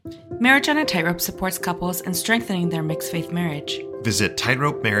Marriage on a Tightrope supports couples in strengthening their mixed-faith marriage. Visit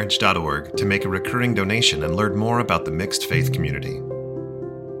tightropemarriage.org to make a recurring donation and learn more about the mixed faith community.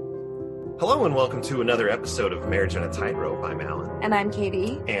 Hello and welcome to another episode of Marriage on a Tightrope. I'm Alan. And I'm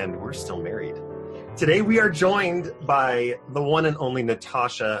Katie. And we're still married. Today we are joined by the one and only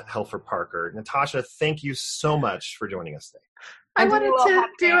Natasha Helfer Parker. Natasha, thank you so much for joining us today. I wanted to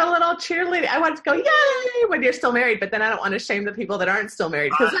do a little cheerleading. I wanted to go, yay, when you're still married, but then I don't want to shame the people that aren't still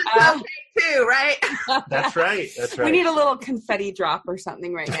married because that's okay too, right? That's right. That's right. We need a little confetti drop or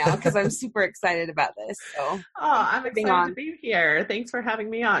something right now because I'm super excited about this. So, I'm excited to be here. Thanks for having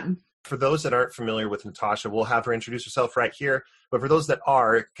me on. For those that aren't familiar with Natasha, we'll have her introduce herself right here. But for those that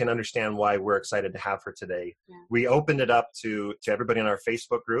are, can understand why we're excited to have her today. Yeah. We opened it up to everybody in our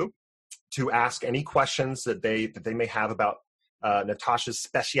Facebook group to ask any questions that they may have about Natasha's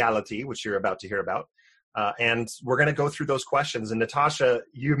speciality, which you're about to hear about. And we're going to go through those questions. And Natasha,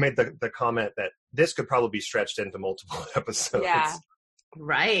 you made the comment that this could probably be stretched into multiple episodes. Yeah,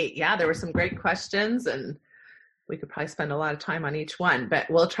 right. Yeah, there were some great questions and we could probably spend a lot of time on each one, but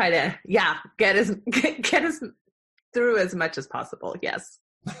we'll try to, get us through as much as possible. Yes.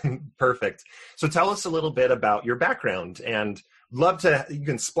 Perfect. So tell us a little bit about your background, and you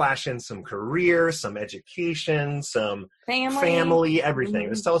can splash in some career, some education, some family, everything.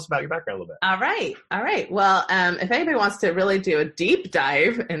 Just tell us about your background a little bit. All right. Well, if anybody wants to really do a deep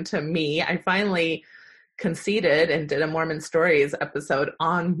dive into me, I finally conceded and did a Mormon Stories episode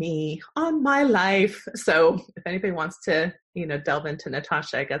on me, on my life. So if anybody wants to, delve into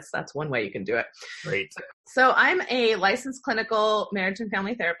Natasha, I guess that's one way you can do it. Great. So I'm a licensed clinical marriage and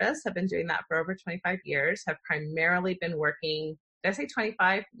family therapist. I've been doing that for over 25 years, have primarily been working, did I say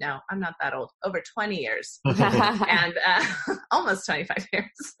 25? No, I'm not that old. Over 20 years and almost 25 years.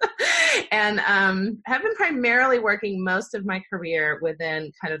 And have been primarily working most of my career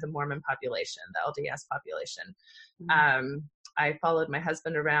within kind of the Mormon population, the LDS population. Mm-hmm. I followed my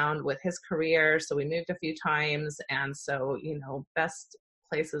husband around with his career. So we moved a few times. And so, best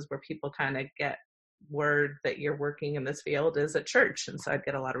places where people kind of get word that you're working in this field is at church. And so I'd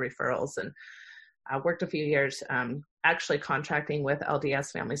get a lot of referrals, and I worked a few years actually contracting with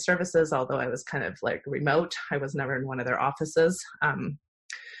LDS Family Services, although I was kind of like remote. I was never in one of their offices, and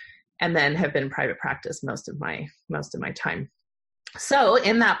then have been private practice most of my time. So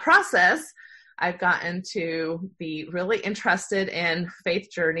in that process, I've gotten to be really interested in faith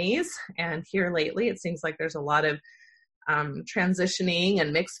journeys, and here lately it seems like there's a lot of transitioning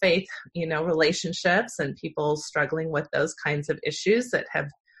and mixed faith, relationships and people struggling with those kinds of issues that have,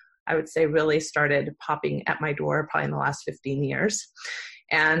 I would say, really started popping at my door probably in the last 15 years.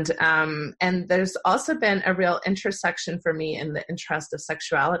 And there's also been a real intersection for me in the interest of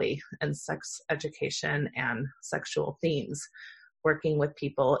sexuality and sex education and sexual themes, working with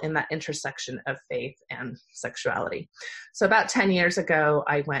people in that intersection of faith and sexuality. So about 10 years ago,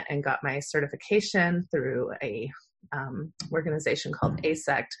 I went and got my certification through a organization called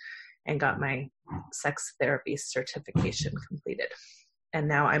ASECT and got my sex therapy certification completed. And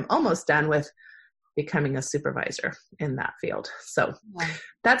now I'm almost done with becoming a supervisor in that field. So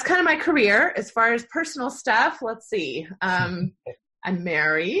that's kind of my career. As far as personal stuff, let's see. I'm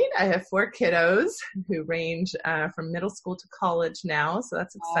married. I have 4 kiddos who range from middle school to college now. So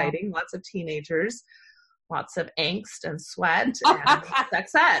that's exciting. Wow. Lots of teenagers, lots of angst and sweat and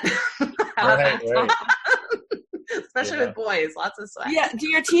sex ed. Right. Especially with boys, lots of sweat. Yeah. Do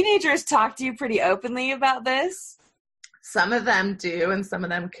your teenagers talk to you pretty openly about this? Some of them do, and some of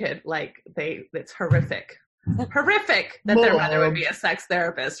them could, it's horrific. Horrific that their mother would be a sex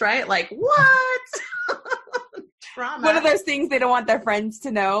therapist, right? Like, what? Trauma. One of those things they don't want their friends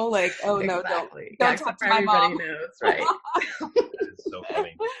to know, like, oh, exactly. no, don't talk to my mom. Everybody knows, right? It's so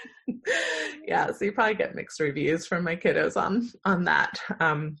funny. Yeah, so you probably get mixed reviews from my kiddos on that.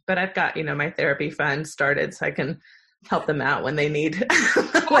 But I've got, my therapy fund started so I can help them out when they need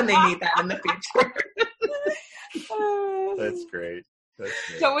that in the future. That's great.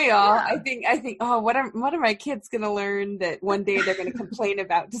 So we all, yeah. I think, what are my kids going to learn that one day they're going to complain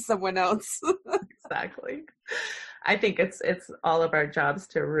about to someone else? Exactly. I think it's all of our jobs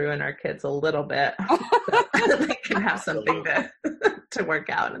to ruin our kids a little bit so they can have something to work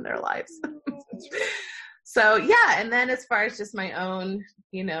out in their lives. So yeah. And then as far as just my own,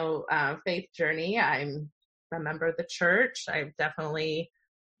 faith journey, I'm a member of the church. I've definitely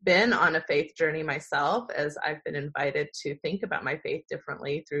been on a faith journey myself, as I've been invited to think about my faith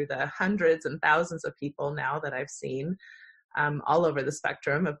differently through the hundreds and thousands of people now that I've seen all over the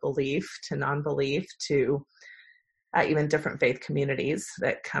spectrum of belief to non-belief to even different faith communities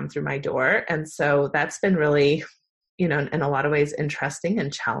that come through my door. And so that's been really, in a lot of ways interesting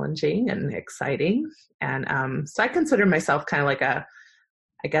and challenging and exciting. And so I consider myself kind of like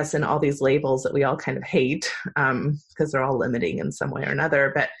I guess in all these labels that we all kind of hate, because they're all limiting in some way or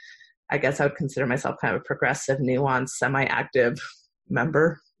another. But I guess I would consider myself kind of a progressive, nuanced, semi-active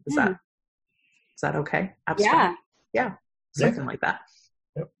member. Is that okay? Abstract. Yeah. Something like that.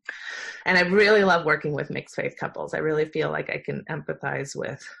 Yep. And I really love working with mixed faith couples. I really feel like I can empathize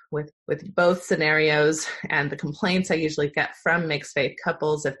with both scenarios, and the complaints I usually get from mixed faith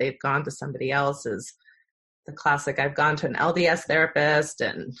couples if they've gone to somebody else is the classic, I've gone to an LDS therapist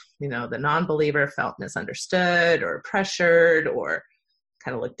and, the non-believer felt misunderstood or pressured or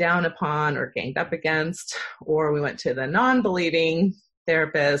kind of looked down upon or ganged up against, or we went to the non-believing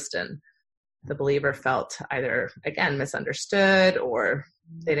therapist and the believer felt either, again, misunderstood or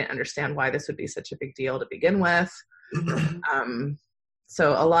they didn't understand why this would be such a big deal to begin with.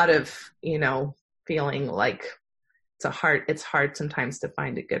 So a lot of, feeling like it's hard sometimes to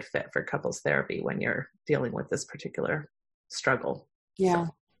find a good fit for couples therapy when you're dealing with this particular struggle. Yeah.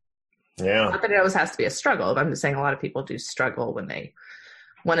 So, not that it always has to be a struggle, but I'm just saying a lot of people do struggle when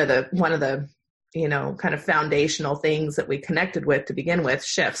one of the kind of foundational things that we connected with to begin with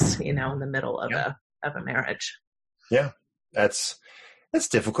shifts, in the middle of a marriage. Yeah. That's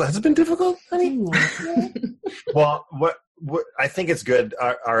difficult. Has it been difficult, honey? Well, what I think it's good.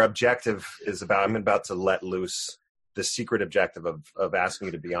 Our objective is I'm about to let loose the secret objective of asking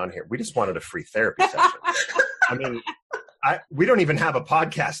you to be on here. We just wanted a free therapy session. I mean, we don't even have a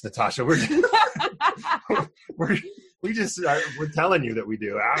podcast, Natasha. We're telling you that we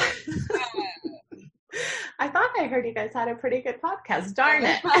do. I thought I heard you guys had a pretty good podcast. Darn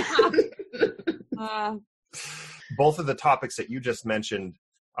it. Both of the topics that you just mentioned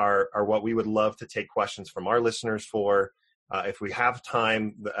are what we would love to take questions from our listeners for. If we have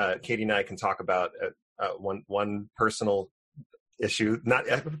time, Katie and I can talk about one personal issue.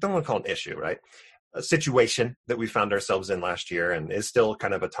 I don't want to call it an issue, right? A situation that we found ourselves in last year and is still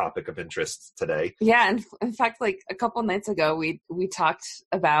kind of a topic of interest today. Yeah. And in fact, like a couple nights ago, we talked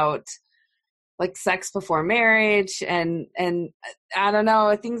about like sex before marriage and I don't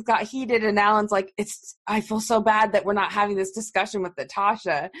know, things got heated and Alan's like, I feel so bad that we're not having this discussion with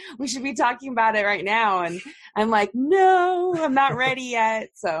Natasha. We should be talking about it right now. And I'm like, no, I'm not ready yet.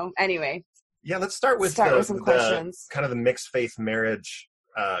 So anyway. Yeah, let's start with some questions. Kind of the mixed faith marriage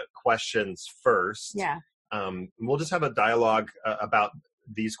questions first. Yeah. We'll just have a dialogue about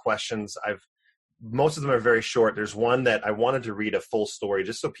these questions. Most of them are very short. There's one that I wanted to read a full story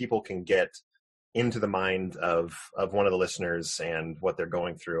just so people can get into the mind of one of the listeners and what they're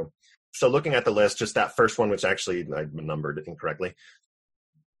going through. So looking at the list, just that first one, which actually I numbered incorrectly,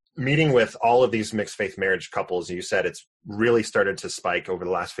 meeting with all of these mixed faith marriage couples, you said it's really started to spike over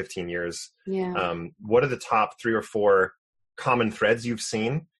the last 15 years. Yeah. What are the top 3 or 4 common threads you've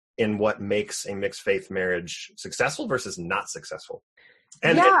seen in what makes a mixed faith marriage successful versus not successful?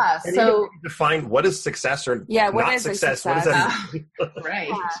 And so define what is success or not success. What does that mean?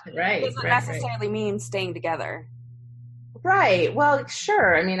 Right. It doesn't necessarily mean staying together. Right. Well,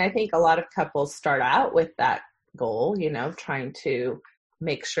 sure. I mean, I think a lot of couples start out with that goal, trying to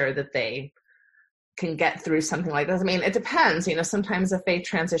make sure that they can get through something like this. I mean, it depends. Sometimes a faith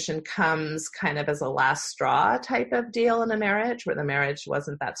transition comes kind of as a last straw type of deal in a marriage where the marriage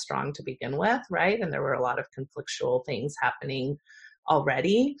wasn't that strong to begin with, right? And there were a lot of conflictual things happening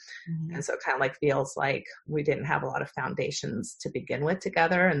already. Mm-hmm. And so it kind of like feels like we didn't have a lot of foundations to begin with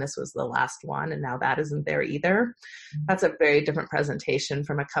together. And this was the last one. And now that isn't there either. Mm-hmm. That's a very different presentation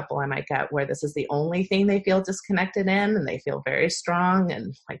from a couple I might get where this is the only thing they feel disconnected in and they feel very strong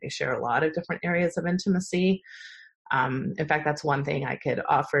and like they share a lot of different areas of intimacy. In fact, that's one thing I could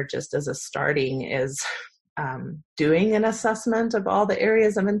offer just as a starting is doing an assessment of all the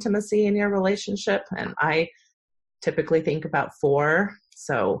areas of intimacy in your relationship. And I typically think about 4.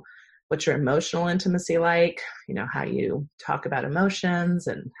 So what's your emotional intimacy like? How you talk about emotions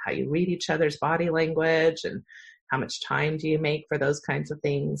and how you read each other's body language and how much time do you make for those kinds of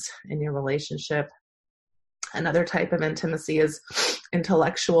things in your relationship? Another type of intimacy is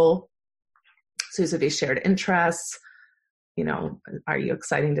intellectual. So these would be shared interests. Are you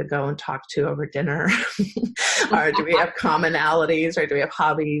exciting to go and talk to over dinner? Or do we have commonalities or do we have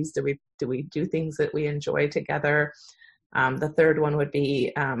hobbies? Do we do things that we enjoy together? The third one would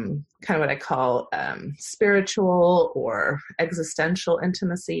be kind of what I call spiritual or existential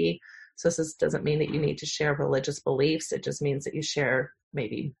intimacy. So this doesn't mean that you need to share religious beliefs. It just means that you share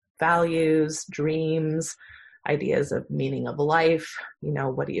maybe values, dreams, ideas of meaning of life,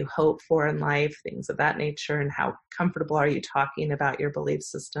 what do you hope for in life, things of that nature, and how comfortable are you talking about your belief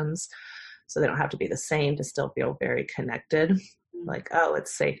systems. So they don't have to be the same to still feel very connected. Like, oh,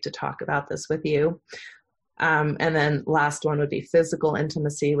 it's safe to talk about this with you. And then last one would be physical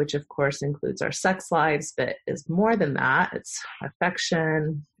intimacy, which of course includes our sex lives, but is more than that. It's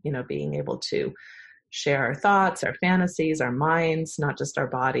affection, being able to share our thoughts, our fantasies, our minds, not just our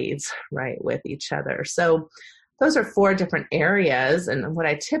bodies, right, with each other. So those are 4 different areas. And what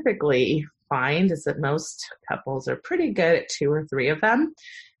I typically find is that most couples are pretty good at 2 or 3 of them,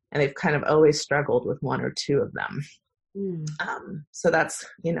 and they've kind of always struggled with 1 or 2 of them. So that's,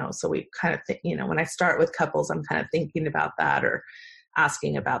 so we kind of think, when I start with couples, I'm kind of thinking about that or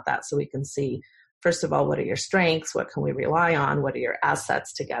asking about that so we can see, first of all, what are your strengths? What can we rely on? What are your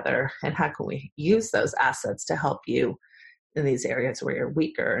assets together? And how can we use those assets to help you in these areas where you're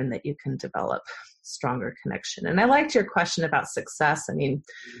weaker and that you can develop stronger connection? And I liked your question about success. I mean,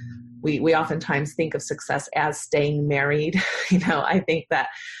 we oftentimes think of success as staying married. I think that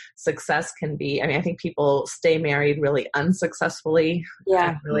success can be, I think people stay married really unsuccessfully,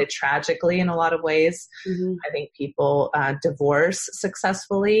 really tragically in a lot of ways. I think people divorce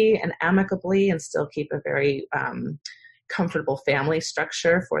successfully and amicably and still keep a very comfortable family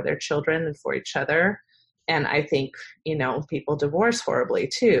structure for their children and for each other. And I think, people divorce horribly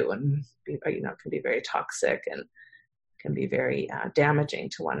too, and, can be very toxic and can be very damaging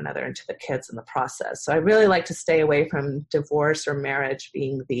to one another and to the kids in the process. So I really like to stay away from divorce or marriage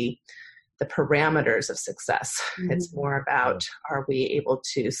being the parameters of success. It's more about, are we able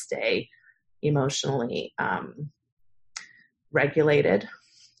to stay emotionally regulated?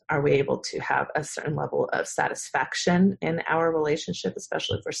 Are we able to have a certain level of satisfaction in our relationship,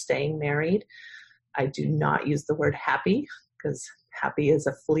 especially if we're staying married? I do not use the word happy because happy is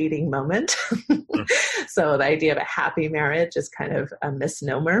a fleeting moment. So the idea of a happy marriage is kind of a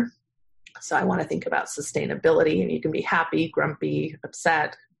misnomer. So I want to think about sustainability, and you can be happy, grumpy,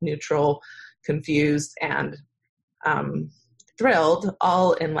 upset, neutral, confused, and thrilled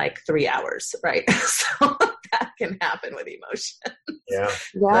all in like 3 hours, right? So that can happen with emotions. Yeah.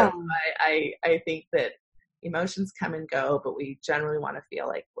 So I think that emotions come and go, but we generally want to feel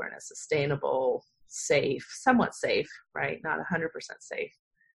like we're in a sustainable, safe, somewhat safe, right? Not 100% safe,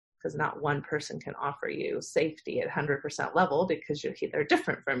 because not one person can offer you safety at 100% level because they're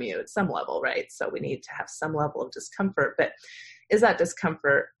different from you at some level, right? So we need to have some level of discomfort, but is that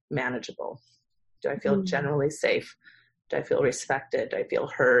discomfort manageable? Do I feel generally safe? Do I feel respected? Do I feel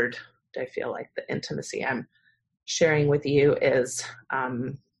heard? Do I feel like the intimacy I'm sharing with you is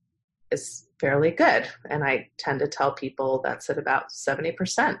fairly good? And I tend to tell people that's at about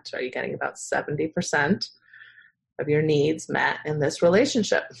 70%. Are you getting about 70% of your needs met in this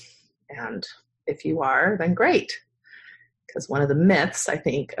relationship? And if you are, then great. Because one of the myths, I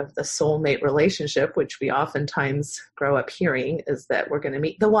think, of the soulmate relationship, which we oftentimes grow up hearing, is that we're going to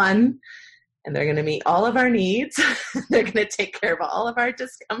meet the one and they're going to meet all of our needs. They're going to take care of all of our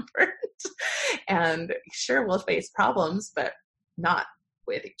discomfort. And sure, we'll face problems, but not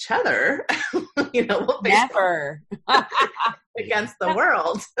with each other. We'll face never against the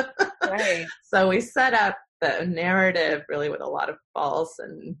world. Right. So we set up the narrative really with a lot of false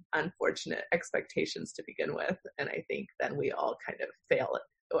and unfortunate expectations to begin with. And I think then we all kind of fail.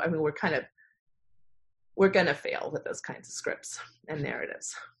 We're going to fail with those kinds of scripts and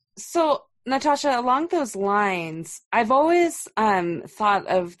narratives. So Natasha, along those lines, I've always thought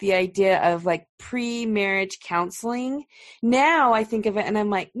of the idea of like pre-marriage counseling. Now I think of it and I'm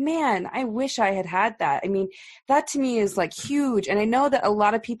like, man, I wish I had had that. I mean, that to me is like huge. And I know that a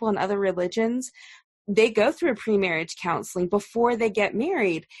lot of people in other religions, they go through pre-marriage counseling before they get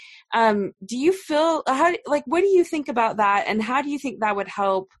married. Do you feel, what do you think about that? And how do you think that would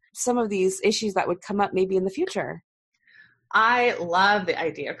help some of these issues that would come up maybe in the future? I love the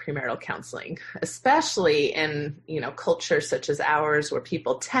idea of premarital counseling, especially in, cultures such as ours where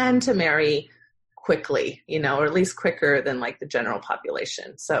people tend to marry quickly, or at least quicker than like the general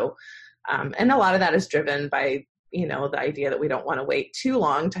population. So, and a lot of that is driven by, the idea that we don't want to wait too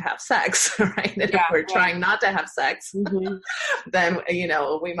long to have sex, right? And if we're trying not to have sex, then,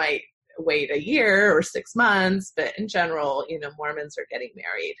 we might wait a year or 6 months, but in general, Mormons are getting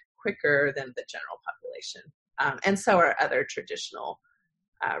married quicker than the general population. And so are other traditional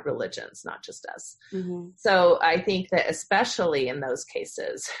religions, not just us. Mm-hmm. So I think that especially in those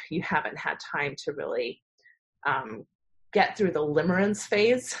cases, you haven't had time to really get through the limerence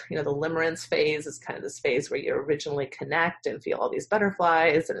phase. The limerence phase is kind of this phase where you originally connect and feel all these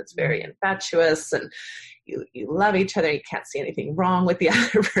butterflies, and it's very infatuous, and you love each other. You can't see anything wrong with the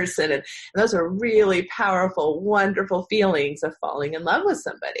other person. And those are really powerful, wonderful feelings of falling in love with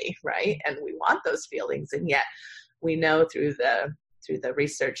somebody, right? And we want those feelings. And yet we know through the through the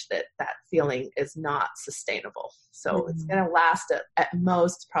research that that feeling is not sustainable. So it's going to last at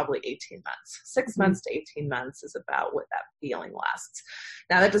most probably 18 months. 6 months to 18 months is about what that feeling lasts.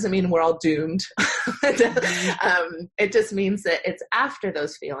 Now, that doesn't mean we're all doomed. It just means that it's after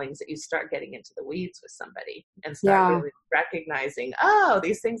those feelings that you start getting into the weeds with somebody and start really recognizing, oh,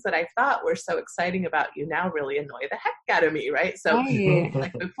 these things that I thought were so exciting about you now really annoy the heck out of me, right? So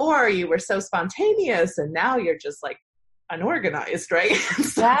like before you were so spontaneous and now you're just like unorganized, right?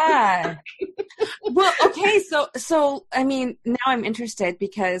 Yeah. Well, okay. So, I mean, now I'm interested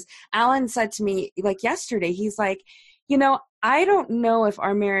because Alan said to me like yesterday, he's like, you know, I don't know if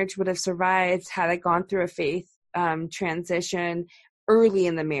our marriage would have survived had I gone through a faith transition early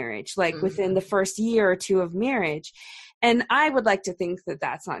in the marriage, like within the first year or two of marriage. And I would like to think that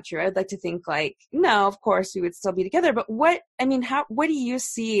that's not true. I'd like to think like, no, of course we would still be together. But what do you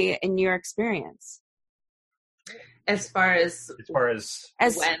see in your experience? As far as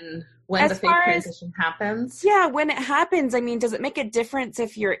when the faith transition happens? Yeah, when it happens, I mean, does it make a difference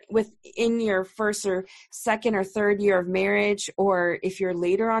if you're within your first or second or third year of marriage, or if you're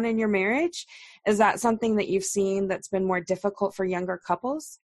later on in your marriage? Is that something that you've seen that's been more difficult for younger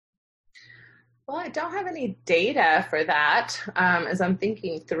couples? Well, I don't have any data for that. As I'm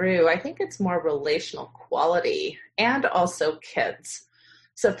thinking through, I think it's more relational quality and also kids.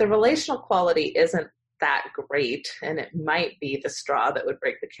 So if the relational quality isn't that great, and it might be the straw that would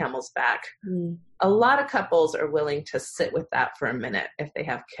break the camel's back, a lot of couples are willing to sit with that for a minute if they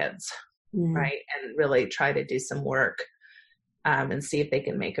have kids, right? And really try to do some work and see if they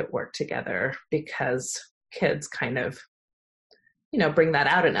can make it work together, because kids kind of, you know, bring that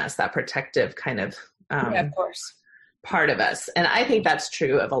out in us, that protective kind of, of course, part of us. And I think that's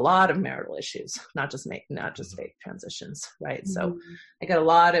true of a lot of marital issues, not just faith transitions, right? So I get a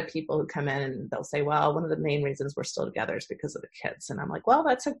lot of people who come in and they'll say, well, one of the main reasons we're still together is because of the kids. And I'm like, well,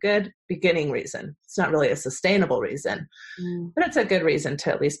 that's a good beginning reason. It's not really a sustainable reason, but it's a good reason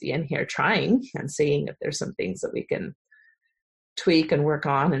to at least be in here trying and seeing if there's some things that we can tweak and work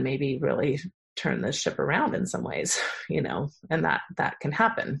on and maybe really turn this ship around in some ways, you know, and that can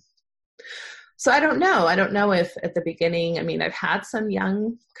happen. So I don't know. I don't know if at the beginning, I mean, I've had some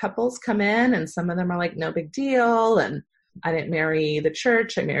young couples come in and some of them are like, no big deal. And I didn't marry the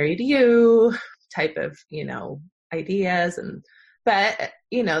church, I married you type of, you know, ideas. But,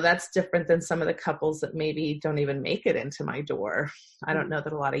 you know, that's different than some of the couples that maybe don't even make it into my door. I don't know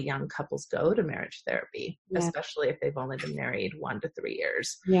that a lot of young couples go to marriage therapy, especially if they've only been married 1 to 3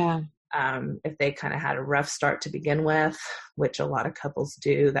 years. Yeah. If they kind of had a rough start to begin with, which a lot of couples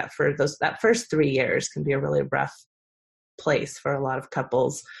do, that first 3 years can be a really rough place for a lot of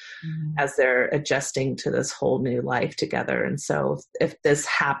couples as they're adjusting to this whole new life together. And so if this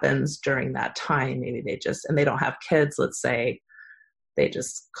happens during that time, maybe they don't have kids, let's say, they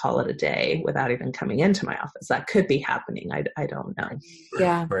just call it a day without even coming into my office. That could be happening. I don't know.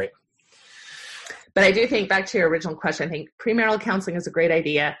 Yeah. Right. But I do think, back to your original question, I think premarital counseling is a great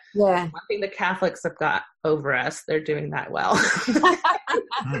idea. Yeah. One thing the Catholics have got over us, they're doing that well.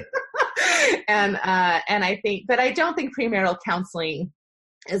 And I think, but I don't think premarital counseling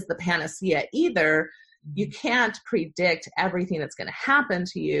is the panacea either. You can't predict everything that's going to happen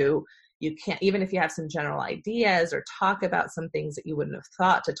to you. You can't, even if you have some general ideas or talk about some things that you wouldn't have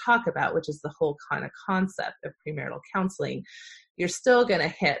thought to talk about, which is the whole kind of concept of premarital counseling, you're still going to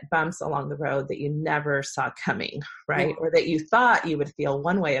hit bumps along the road that you never saw coming, right? Yeah. Or that you thought you would feel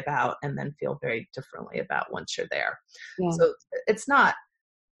one way about and then feel very differently about once you're there. Yeah. So it's not,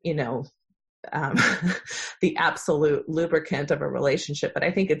 you know, the absolute lubricant of a relationship, but I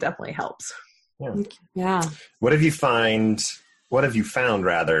think it definitely helps. Yeah. What have you found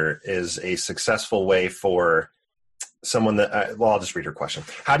rather is a successful way for someone that, I'll just read her question.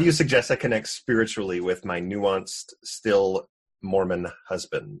 How do you suggest I connect spiritually with my nuanced, still Mormon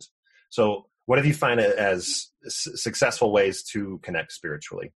husband? So what have you found as successful ways to connect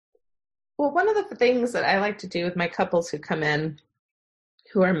spiritually? Well, one of the things that I like to do with my couples who come in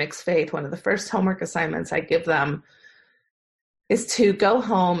who are mixed faith, one of the first homework assignments I give them is to go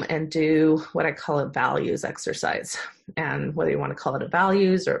home and do what I call a values exercise. And whether you want to call it a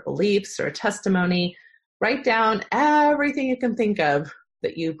values or beliefs or a testimony, write down everything you can think of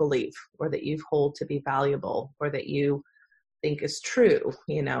that you believe or that you hold to be valuable or that you think is true,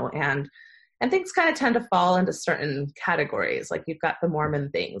 you know, and things kind of tend to fall into certain categories. Like you've got the Mormon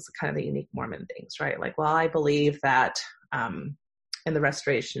things, kind of the unique Mormon things, right? Like, well, I believe that in the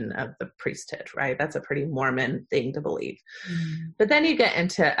restoration of the priesthood, right? That's a pretty Mormon thing to believe. Mm-hmm. But then you get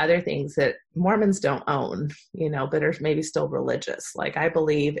into other things that Mormons don't own, you know, but are maybe still religious. Like I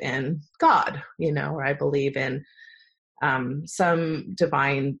believe in God, you know, or I believe in some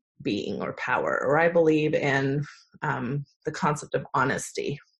divine being or power, or I believe in the concept of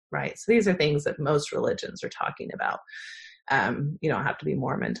honesty, right? So these are things that most religions are talking about. You don't have to be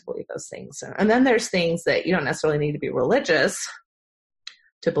Mormon to believe those things. And then there's things that you don't necessarily need to be religious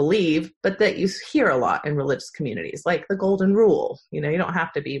to believe, but that you hear a lot in religious communities, like the golden rule. You don't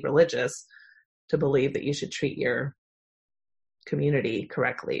have to be religious to believe that you should treat your community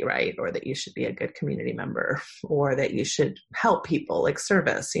correctly, right? Or that you should be a good community member, or that you should help people, like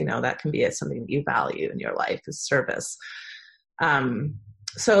service. That can be something that you value in your life, is service.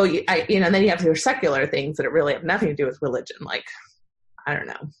 So then you have your secular things that really have nothing to do with religion, like, I don't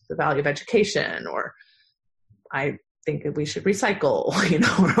know, the value of education, or I think that we should recycle,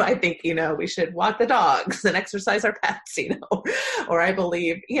 or I think, we should walk the dogs and exercise our pets, or I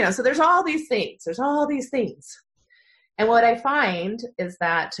believe, so there's all these things. And what I find is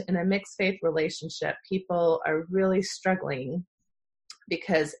that in a mixed faith relationship, people are really struggling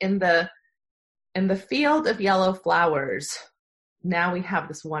because in the field of yellow flowers, now we have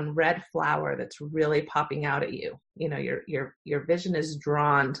this one red flower that's really popping out at you. Your vision is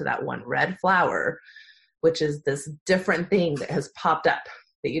drawn to that one red flower, which is this different thing that has popped up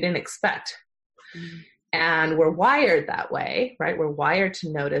that you didn't expect. Mm-hmm. And we're wired that way, right? We're wired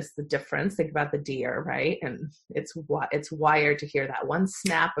to notice the difference. Think about the deer, right? And it's wired to hear that one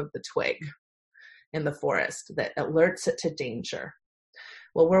snap of the twig in the forest that alerts it to danger.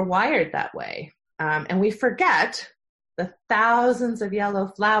 Well, we're wired that way. And we forget the thousands of yellow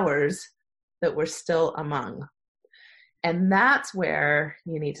flowers that we're still among. And that's where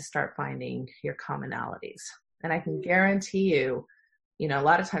you need to start finding your commonalities. And I can guarantee you, a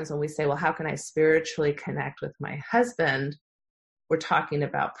lot of times when we say, well, how can I spiritually connect with my husband? We're talking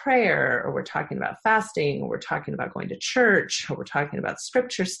about prayer, or we're talking about fasting, or we're talking about going to church, or we're talking about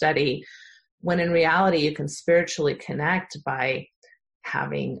scripture study, when in reality, you can spiritually connect by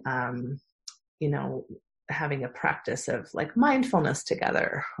having, having a practice of like mindfulness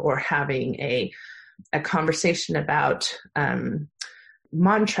together, or having a conversation about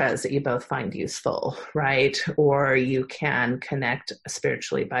mantras that you both find useful, right? Or you can connect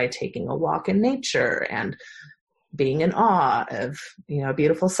spiritually by taking a walk in nature and being in awe of, a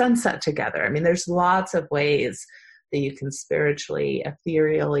beautiful sunset together. I mean, there's lots of ways that you can spiritually,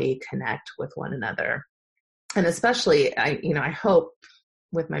 ethereally connect with one another. And especially, I hope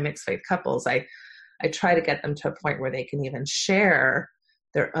with my mixed faith couples, I try to get them to a point where they can even share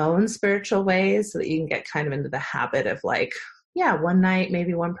their own spiritual ways, so that you can get kind of into the habit of like, yeah, one night,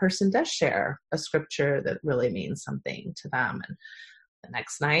 maybe one person does share a scripture that really means something to them. And the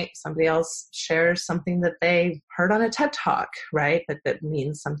next night, somebody else shares something that they heard on a TED Talk, right? That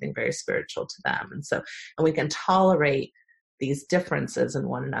means something very spiritual to them. And we can tolerate these differences in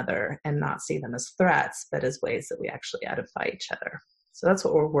one another and not see them as threats, but as ways that we actually edify each other. So that's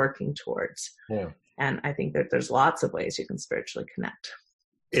what we're working towards. Yeah. And I think that there's lots of ways you can spiritually connect.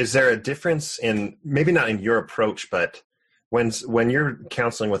 Is there a difference in, maybe not in your approach, but when you're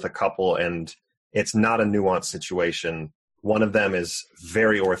counseling with a couple and it's not a nuanced situation, one of them is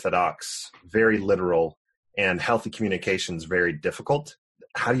very orthodox, very literal, and healthy communication is very difficult.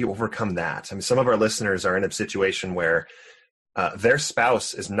 How do you overcome that? I mean, some of our listeners are in a situation where their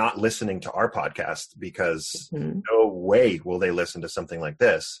spouse is not listening to our podcast because no way will they listen to something like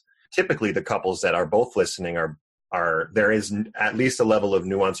this. Typically, the couples that are both listening are there is at least a level of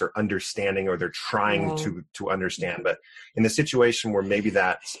nuance or understanding, or they're trying to understand. But in the situation where maybe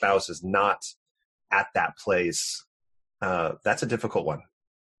that spouse is not at that place, that's a difficult one.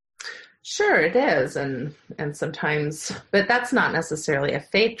 Sure, it is. And sometimes, but that's not necessarily a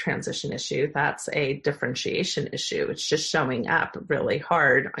faith transition issue. That's a differentiation issue. It's just showing up really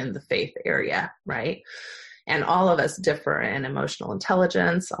hard in the faith area, right? And all of us differ in emotional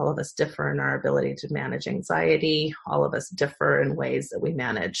intelligence. All of us differ in our ability to manage anxiety. All of us differ in ways that we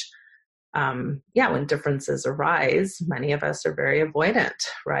manage. When differences arise, many of us are very avoidant,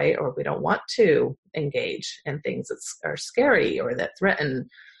 right? Or we don't want to engage in things that are scary or that threaten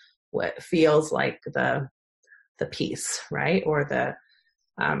what feels like the peace, right? Or the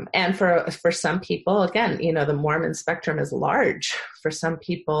and for some people, again, the Mormon spectrum is large. For some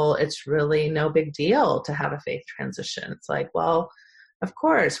people, it's really no big deal to have a faith transition. It's like, well, of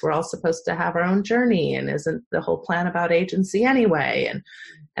course, we're all supposed to have our own journey, and isn't the whole plan about agency anyway?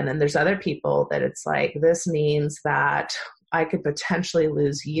 And then there's other people that it's like, this means that I could potentially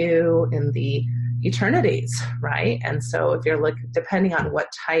lose you in the eternities, right? And so if you're depending on what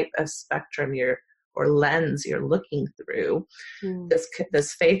type of spectrum or lens you're looking through,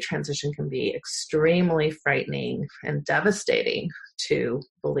 this faith transition can be extremely frightening and devastating to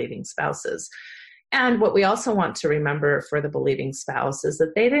believing spouses. And what we also want to remember for the believing spouse is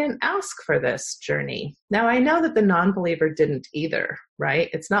that they didn't ask for this journey. Now, I know that the non-believer didn't either, right?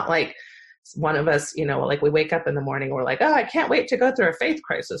 It's not like one of us, you know, like we wake up in the morning, we're like, oh, I can't wait to go through a faith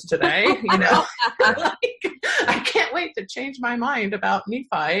crisis today. You know, like, I can't wait to change my mind about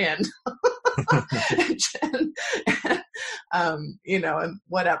Nephi and, you know, and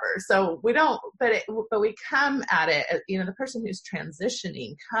whatever. So we don't, but we come at it, you know, the person who's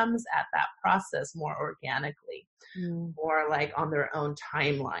transitioning comes at that process more organically, more like on their own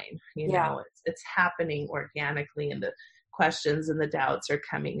timeline. You know, it's happening organically, and the questions and the doubts are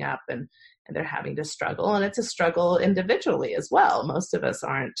coming up, and they're having to struggle, and it's a struggle individually as well. Most of us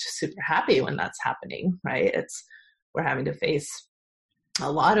aren't super happy when that's happening, right? We're having to face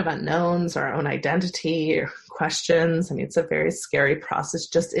a lot of unknowns, our own identity, questions. I mean, it's a very scary process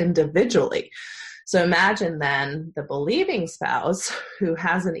just individually. So imagine then the believing spouse who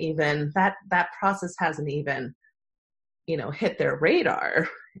hasn't even, that process hasn't even, you know, hit their radar,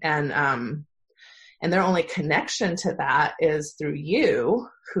 and their only connection to that is through you,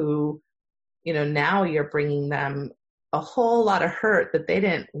 who, you know, now you're bringing them a whole lot of hurt that they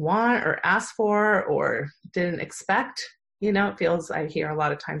didn't want or ask for or didn't expect. You know, it feels, I hear a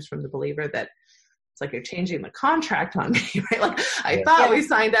lot of times from the believer that it's like you're changing the contract on me, right? Like, I thought we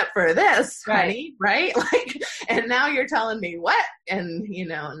signed up for this, honey, right? Like, and now you're telling me what? And, you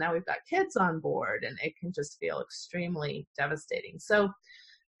know, now we've got kids on board, and it can just feel extremely devastating. So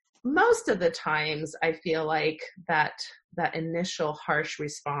most of the times I feel like that initial harsh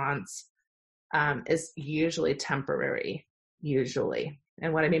response is usually temporary, usually.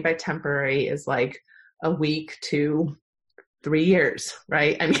 And what I mean by temporary is like a week to 3 years,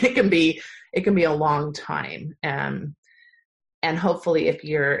 right? I mean, it can be a long time. And hopefully if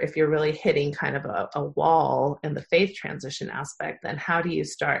you're really hitting kind of a wall in the faith transition aspect, then how do you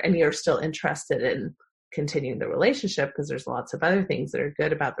start, and you're still interested in continuing the relationship, because there's lots of other things that are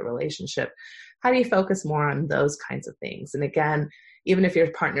good about the relationship. How do you focus more on those kinds of things? And again, even if your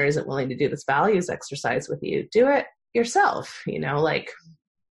partner isn't willing to do this values exercise with you, do it yourself, you know, like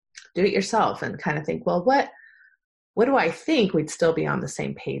do it yourself and kind of think, well, what do I think we'd still be on the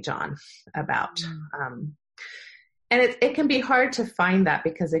same page on about? And it can be hard to find that,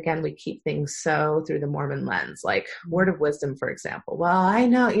 because again, we keep things so through the Mormon lens, like word of wisdom, for example. Well, I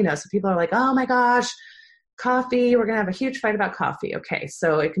know, you know, so people are like, oh my gosh, coffee, we're going to have a huge fight about coffee. Okay.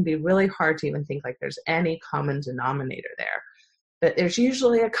 So it can be really hard to even think like there's any common denominator there, but there's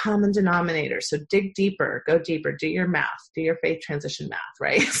usually a common denominator. So dig deeper, go deeper, do your math, do your faith transition math,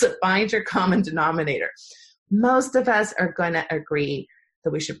 right? So find your common denominator. Most of us are going to agree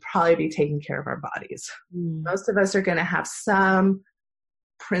that we should probably be taking care of our bodies. Most of us are going to have some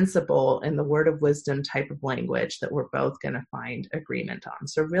principle in the word of wisdom type of language that we're both going to find agreement on.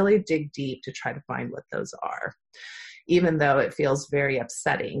 So really dig deep to try to find what those are, even though it feels very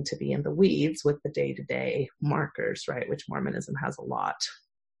upsetting to be in the weeds with the day-to-day markers, right? Which Mormonism has a lot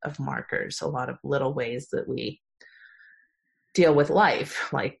of markers, a lot of little ways that we deal with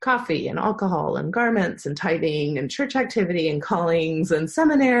life, like coffee and alcohol and garments and tithing and church activity and callings and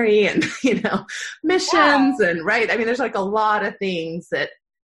seminary and, you know, missions and, right? I mean, there's like a lot of things that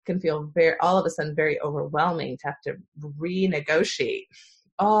can feel all of a sudden very overwhelming to have to renegotiate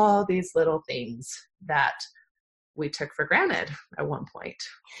all these little things that we took for granted at one point.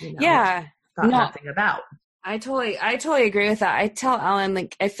 You know, thought nothing about. I totally agree with that. I tell Ellen,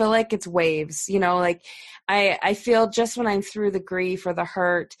 like, I feel like it's waves, you know, like I feel just when I'm through the grief or the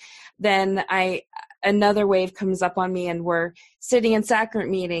hurt, then another wave comes up on me, and we're sitting in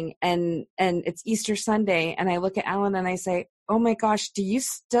sacrament meeting and it's Easter Sunday. And I look at Ellen and I say, oh my gosh, do you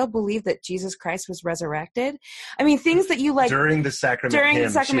still believe that Jesus Christ was resurrected? I mean, things that you like during the sacrament.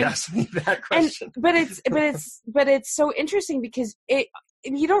 She asked me that question. But it's so interesting, because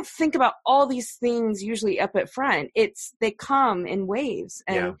you don't think about all these things usually up at front. They come in waves,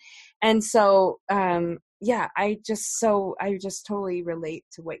 and so I just totally relate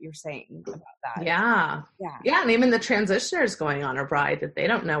to what you're saying about that. Yeah, and even the transitioners going on a ride that they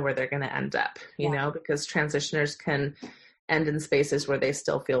don't know where they're going to end up, you know, because transitioners can end in spaces where they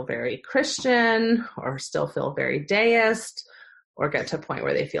still feel very Christian or still feel very deist, or get to a point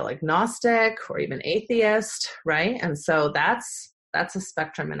where they feel agnostic or even atheist, right? And so that's a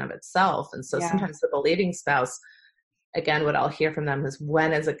spectrum in of itself. And so sometimes the believing spouse, again, what I'll hear from them is,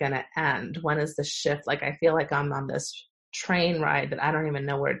 when is it going to end? When is the shift? Like, I feel like I'm on this train ride that I don't even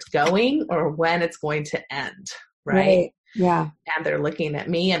know where it's going or when it's going to end. Right. Yeah. And they're looking at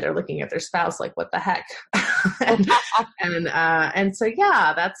me and they're looking at their spouse, like, what the heck? and so,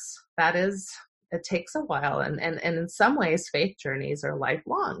 it takes a while. And in some ways, faith journeys are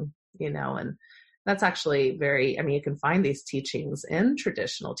lifelong, you know, and That's actually you can find these teachings in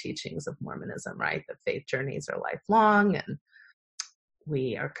traditional teachings of Mormonism, right? That faith journeys are lifelong and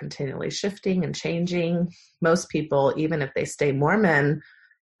we are continually shifting and changing. Most people, even if they stay Mormon,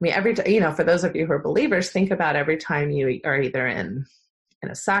 for those of you who are believers, think about every time you are either in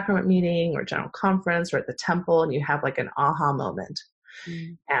a sacrament meeting or general conference or at the temple and you have like an aha moment.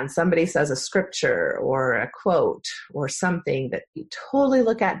 And somebody says a scripture or a quote or something that you totally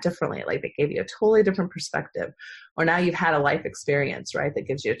look at differently, like they gave you a totally different perspective, or now you've had a life experience, right, that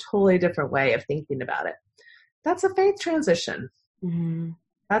gives you a totally different way of thinking about it. That's a faith transition. Mm-hmm.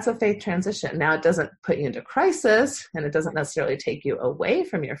 That's a faith transition. Now, it doesn't put you into crisis and it doesn't necessarily take you away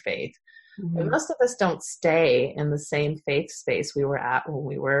from your faith. Mm-hmm. But most of us don't stay in the same faith space we were at when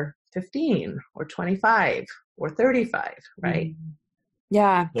we were 15 or 25 or 35, right? Mm-hmm.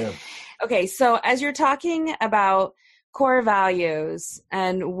 Yeah. Okay. So as you're talking about core values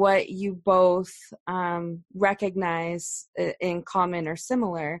and what you both recognize in common or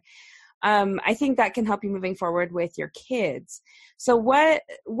similar, I think that can help you moving forward with your kids. So what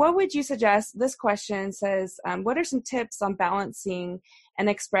would you suggest? This question says, what are some tips on balancing and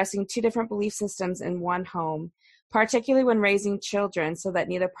expressing two different belief systems in one home, particularly when raising children so that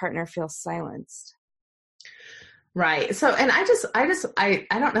neither partner feels silenced? Right. So, and I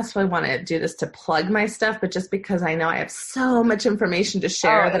don't necessarily want to do this to plug my stuff, but just because I know I have so much information to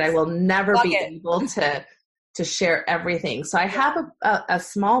share that I will never be able to share everything. So I have a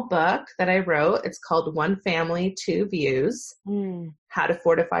small book that I wrote. It's called One Family, Two Views, How to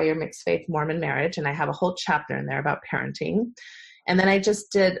Fortify Your Mixed Faith Mormon Marriage. And I have a whole chapter in there about parenting. And then I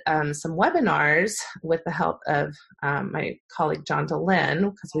just did some webinars with the help of my colleague, John DeLynn,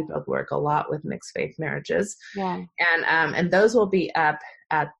 because we both work a lot with mixed faith marriages. Yeah. And those will be up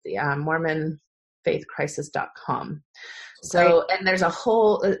at the MormonFaithCrisis.com. So, and there's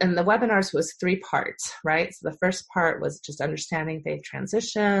and the webinars was 3 parts, right? So the first part was just understanding faith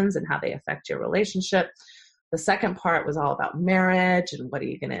transitions and how they affect your relationship. The second part was all about marriage and what are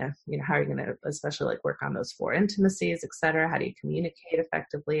you going to, how are you going to especially like work on those 4 intimacies, et cetera? How do you communicate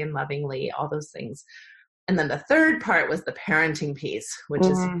effectively and lovingly, all those things. And then the third part was the parenting piece, which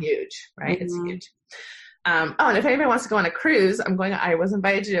is huge, right? Mm-hmm. It's huge. And if anybody wants to go on a cruise, I was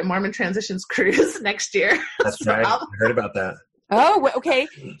invited to a Mormon Transitions cruise next year. That's right. I heard about that. Oh, okay.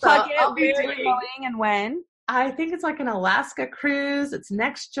 Plug it. Where are you going and when? I think it's like an Alaska cruise. It's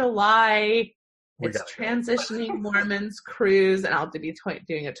next July. It's Transitioning Mormons Cruise, and I'll be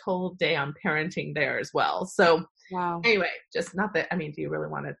doing a total day on parenting there as well. So, anyway, just not that, do you really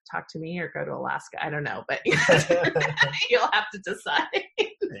want to talk to me or go to Alaska? I don't know, but you'll have to decide.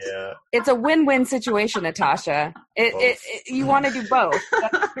 Yeah. It's a win-win situation, Natasha. You want to do both.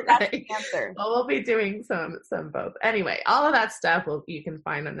 That's the answer. Well, we'll be doing some both. Anyway, all of that stuff you can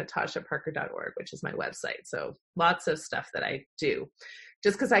find on natashaparker.org, which is my website. So lots of stuff that I do.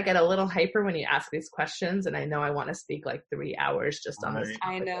 Just because I get a little hyper when you ask these questions, and I know I want to speak like 3 hours just on this topic.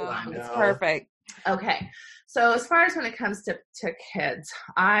 I know. It's perfect. Okay. So as far as when it comes to kids,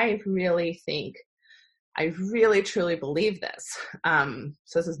 I really truly believe this.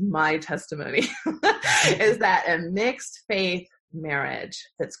 So this is my testimony, is that a mixed faith marriage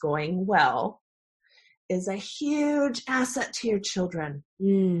that's going well is a huge asset to your children.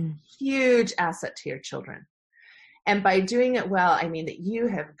 Huge asset to your children. And by doing it well, I mean that you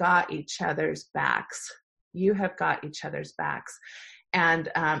have got each other's backs. You have got each other's backs. And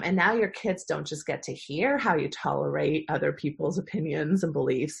now your kids don't just get to hear how you tolerate other people's opinions and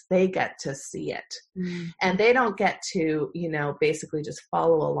beliefs. They get to see it. And they don't get to, basically just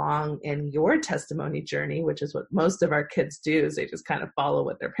follow along in your testimony journey, which is what most of our kids do, is they just kind of follow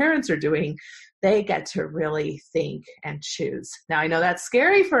what their parents are doing. They get to really think and choose. Now, I know that's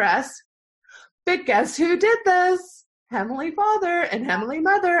scary for us, but guess who did this? Heavenly Father and Heavenly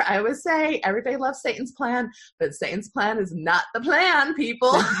Mother. I always say everybody loves Satan's plan, but Satan's plan is not the plan, people.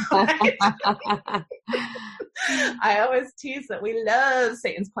 I always tease that we love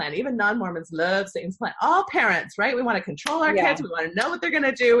Satan's plan. Even non-Mormons love Satan's plan. All parents, right? We want to control our kids. We want to know what they're going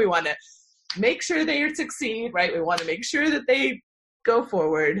to do. We want to make sure they succeed, right? We want to make sure that they go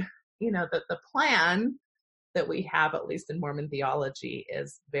forward. That the plan that we have, at least in Mormon theology,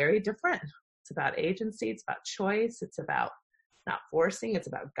 is very different. It's about agency. It's about choice. It's about not forcing. It's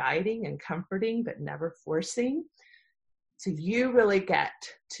about guiding and comforting, but never forcing. So you really get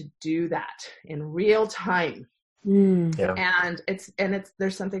to do that in real time. Yeah. And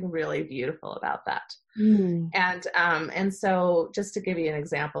there's something really beautiful about that. And so just to give you an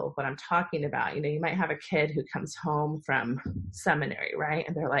example of what I'm talking about, you might have a kid who comes home from seminary, right?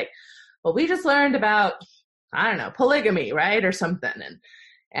 And they're like, well, we just learned about, I don't know, polygamy, right? Or something.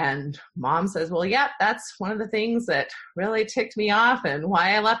 And mom says, well, yeah, that's one of the things that really ticked me off and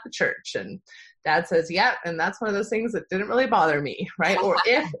why I left the church. And dad says, yeah, and that's one of those things that didn't really bother me, right? Or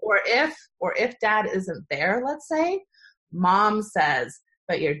if dad isn't there, let's say, mom says,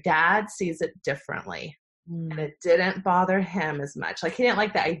 but your dad sees it differently. And it didn't bother him as much. Like, he didn't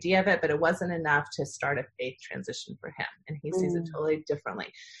like the idea of it, but it wasn't enough to start a faith transition for him. And he sees it totally differently.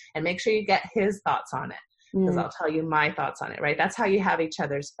 And make sure you get his thoughts on it, because I'll tell you my thoughts on it, right? That's how you have each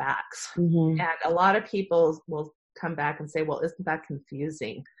other's backs. And a lot of people will come back and say, well, isn't that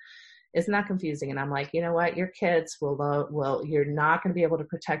confusing? Isn't that confusing? And I'm like, you know what? Your kids will you're not going to be able to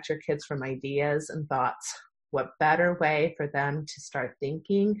protect your kids from ideas and thoughts. What better way for them to start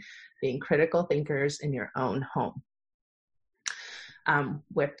thinking, being critical thinkers in your own home,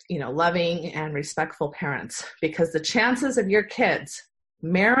 with, loving and respectful parents, because the chances of your kids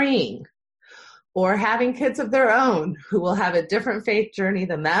marrying or having kids of their own who will have a different faith journey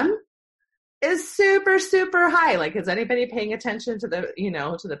than them is super, super high. Like, is anybody paying attention to the,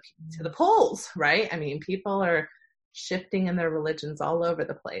 to the polls, right? I mean, people are shifting in their religions all over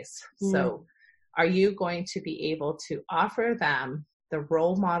the place. So are you going to be able to offer them the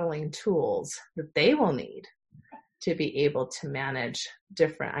role modeling tools that they will need to be able to manage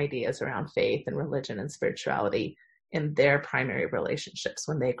different ideas around faith and religion and spirituality in their primary relationships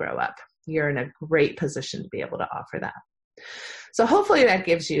when they grow up? You're in a great position to be able to offer that. So hopefully that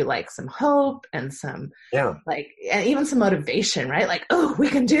gives you like some hope and some, and even some motivation, right? Like, oh, we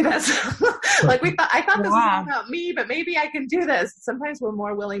can do this. Like I thought this was all about me, but maybe I can do this. Sometimes we're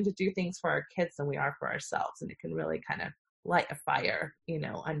more willing to do things for our kids than we are for ourselves. And it can really kind of light a fire,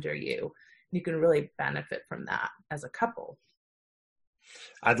 under you. You can really benefit from that as a couple.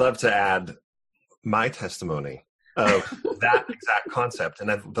 I'd love to add my testimony of that exact concept. And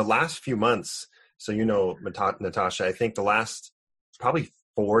the last few months, so Natasha, I think the last probably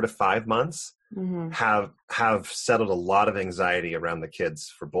 4 to 5 months have settled a lot of anxiety around the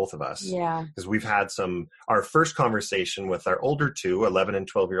kids for both of us. Yeah. Because we've had our first conversation with our older 2, 11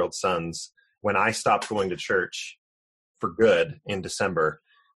 and 12-year-old sons, when I stopped going to church for good in December,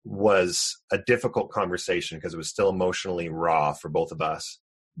 was a difficult conversation because it was still emotionally raw for both of us.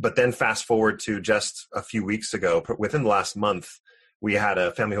 But then fast forward to just a few weeks ago, within the last month, we had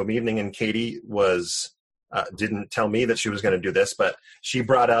a family home evening, and Katie didn't tell me that she was going to do this, but she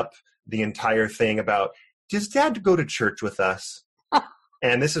brought up the entire thing about, does Dad go to church with us?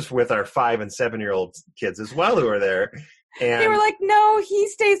 And this is with our 5 and 7-year-old kids as well who are there. And they were like, no, he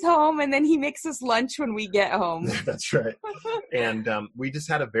stays home and then he makes us lunch when we get home. That's right. And we just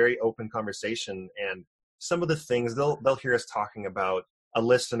had a very open conversation, and some of the things they'll hear us talking about, a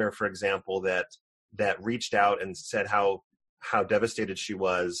listener, for example, that reached out and said how devastated she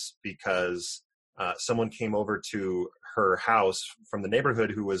was because someone came over to her house from the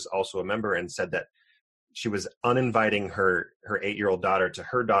neighborhood who was also a member and said that she was uninviting her 8-year-old daughter to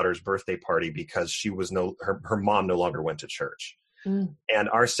her daughter's birthday party because her mom no longer went to church. And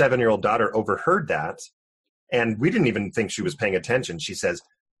our 7-year-old daughter overheard that, and we didn't even think she was paying attention. She says,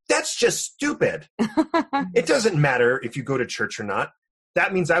 "That's just stupid. It doesn't matter if you go to church or not.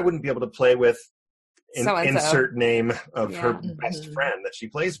 That means I wouldn't be able to play with insert name of her best friend that she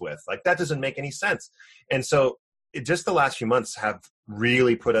plays with. Like, that doesn't make any sense." And so just the last few months have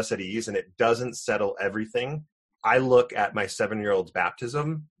really put us at ease, and it doesn't settle everything. I look at my 7-year-old's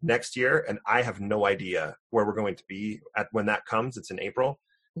baptism next year, and I have no idea where we're going to be at when that comes. It's in April.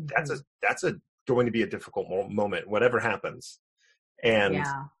 That's going to be a difficult moment, whatever happens. And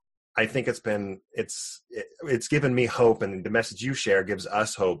I think it's given me hope, and the message you share gives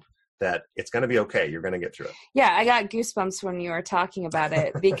us hope that it's going to be okay. You're going to get through it. Yeah, I got goosebumps when you were talking about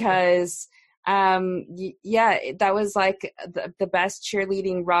it because, that was like the best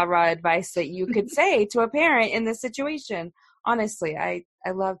cheerleading rah-rah advice that you could say to a parent in this situation. Honestly, I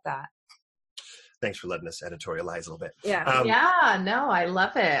love that. Thanks for letting us editorialize a little bit. Yeah. No, I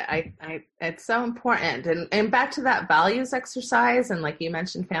love it. It's so important. And back to that values exercise, and like you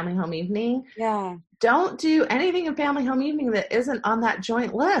mentioned, family home evening. Yeah. Don't do anything in family home evening that isn't on that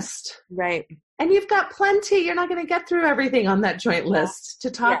joint list. Right. And you've got plenty. You're not going to get through everything on that joint list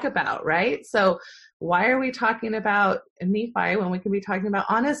to talk about, right? So why are we talking about Nephi when we can be talking about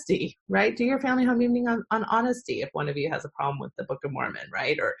honesty, right? Do your family home evening on honesty if one of you has a problem with the Book of Mormon,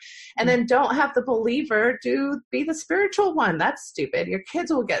 right? And then don't have the believer be the spiritual one. That's stupid. Your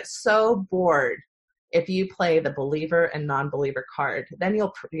kids will get so bored if you play the believer and non-believer card. Then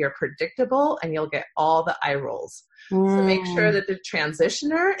you're predictable and you'll get all the eye rolls. So make sure that the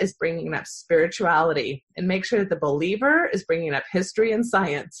transitioner is bringing up spirituality, and make sure that the believer is bringing up history and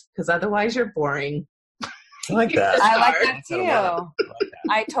science, because otherwise you're boring. I like that. I like that That's too. how I like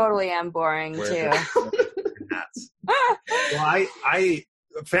that. I totally am boring too. Well, I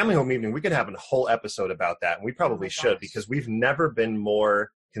family home evening, we could have a whole episode about that, and we probably should, because we've never been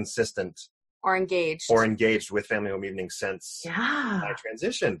more consistent or engaged with family home evening since my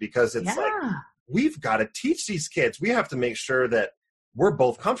transition, because it's like, we've got to teach these kids. We have to make sure that we're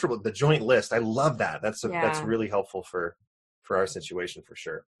both comfortable with the joint list. I love that. That's really helpful for our situation, for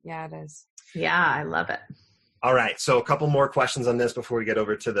sure. Yeah, it is. Yeah, I love it. All right. So a couple more questions on this before we get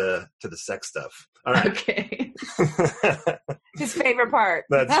over to the sex stuff. All right. Okay. His favorite part.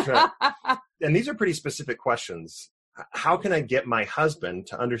 That's right. And these are pretty specific questions. How can I get my husband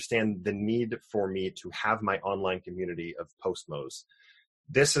to understand the need for me to have my online community of Postmos?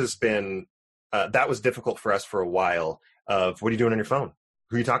 This has been, that was difficult for us for a while. Of what are you doing on your phone?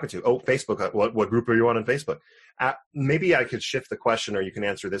 Who are you talking to? Oh, Facebook. What group are you on Facebook? Maybe I could shift the question, or you can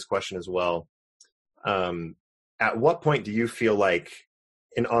answer this question as well. At what point do you feel like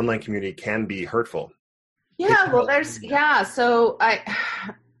an online community can be hurtful? Yeah, well, so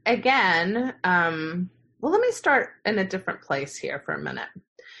well, let me start in a different place here for a minute.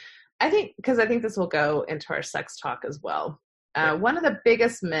 I think this will go into our sex talk as well. One of the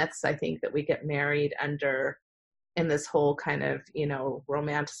biggest myths I think that we get married under in this whole kind of,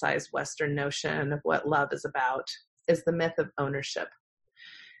 romanticized Western notion of what love is about is the myth of ownership.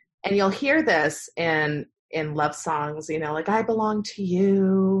 And you'll hear this in love songs, like, I belong to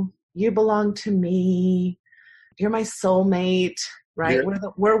you, you belong to me, you're my soulmate, right?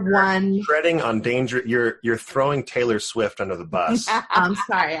 We're one. Treading on danger. You're throwing Taylor Swift under the bus. I'm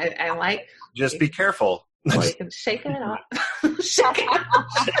sorry. I like. Just be careful. Well, you can shake it up. Shake it up.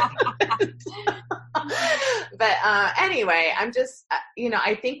 But anyway, I'm just,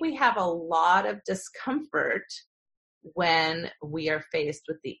 I think we have a lot of discomfort when we are faced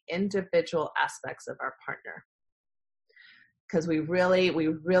with the individual aspects of our partner, because we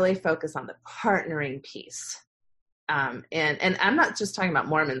really focus on the partnering piece. And I'm not just talking about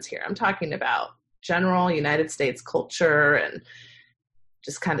Mormons here. I'm talking about general United States culture and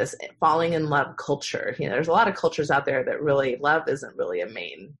just kind of falling in love culture. There's a lot of cultures out there that really love isn't really a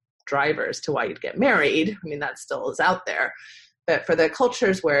main driver as to why you'd get married. I mean, that still is out there. But for the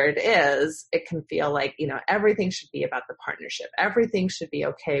cultures where it is, it can feel like, everything should be about the partnership. Everything should be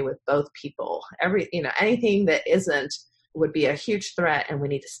okay with both people. Anything that isn't would be a huge threat, and we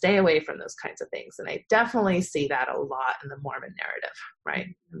need to stay away from those kinds of things. And I definitely see that a lot in the Mormon narrative, right?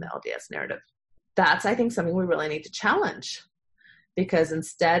 In the LDS narrative. That's, I think, something we really need to challenge, because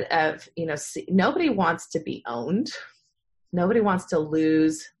instead of, nobody wants to be owned. Nobody wants to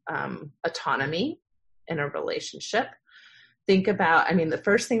lose autonomy in a relationship. Think about, the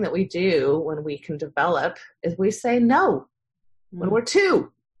first thing that we do when we can develop is we say no when we're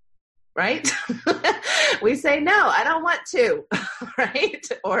two, right? We say, no, I don't want to, right?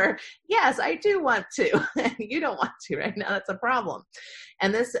 Or, yes, I do want to. You don't want to right now. That's a problem.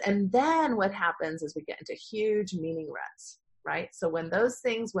 And then what happens is we get into huge meaning ruts, right? So when those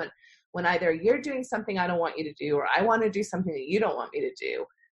things, when either you're doing something I don't want you to do, or I want to do something that you don't want me to do,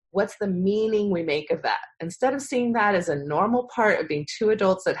 what's the meaning we make of that? Instead of seeing that as a normal part of being two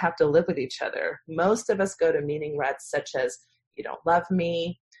adults that have to live with each other, most of us go to meaning ruts such as, you don't love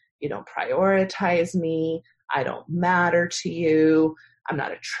me, you don't prioritize me, I don't matter to you, I'm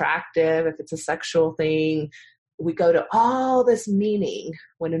not attractive if it's a sexual thing. We go to all this meaning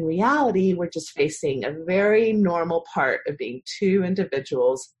when in reality, we're just facing a very normal part of being two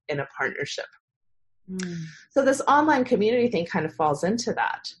individuals in a partnership. So this online community thing kind of falls into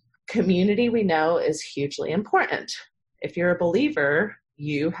that. Community, we know, is hugely important. If you're a believer,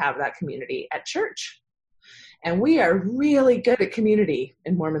 you have that community at church. And we are really good at community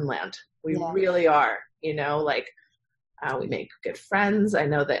in Mormon land. We really are, we make good friends. I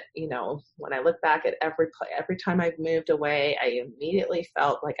know that, when I look back at every time I've moved away, I immediately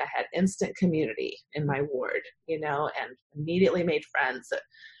felt like I had instant community in my ward, and immediately made friends that,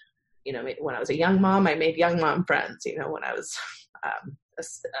 when I was a young mom, I made young mom friends. When I was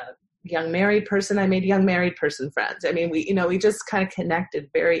a young married person, I made young married person friends. We just kind of connected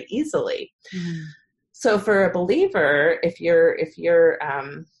very easily. Mm-hmm. So for a believer, if you're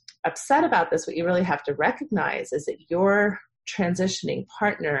upset about this, what you really have to recognize is that your transitioning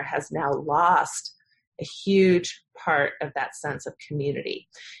partner has now lost a huge part of that sense of community.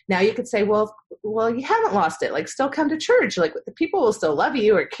 Now you could say, well, you haven't lost it. Like, still come to church. Like, the people will still love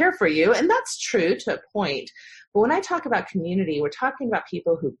you or care for you. And that's true to a point. But when I talk about community, we're talking about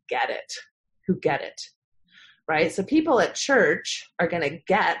people who get it, right? So people at church are going to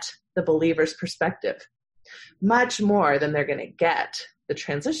get the believer's perspective much more than they're going to get the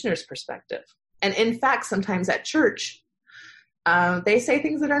transitioner's perspective. And in fact, sometimes at church, they say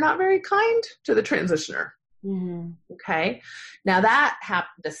things that are not very kind to the transitioner. Mm-hmm. Okay. Now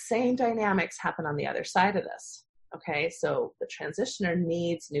the same dynamics happen on the other side of this. Okay. So the transitioner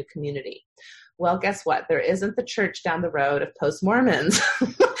needs new community. Well, guess what? There isn't the church down the road of post-Mormons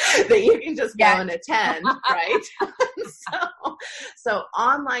that you can just go and attend, right? So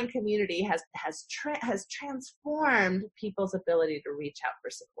online community has transformed people's ability to reach out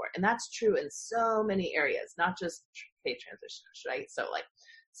for support. And that's true in so many areas, not just faith transitioners, right? So like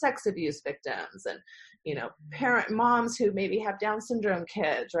sex abuse victims and, parent moms who maybe have Down syndrome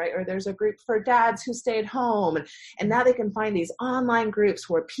kids, right? Or there's a group for dads who stayed home. And now they can find these online groups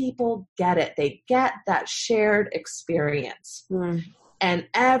where people get it. They get that shared experience. Mm. And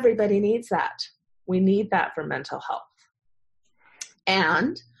everybody needs that. We need that for mental health.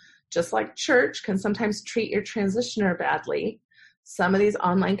 And just like church can sometimes treat your transitioner badly, some of these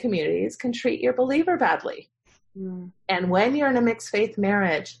online communities can treat your believer badly. Mm. And when you're in a mixed faith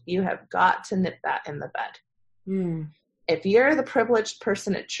marriage, you have got to nip that in the bud. Mm. If you're the privileged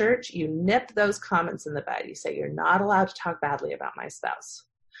person at church, you nip those comments in the bud. You say, you're not allowed to talk badly about my spouse.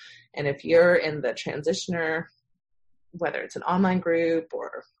 And if you're in the transitioner, whether it's an online group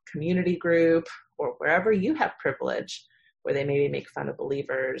or community group or wherever you have privilege, where they maybe make fun of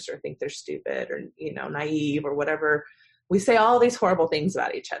believers or think they're stupid or, naive or whatever, we say all these horrible things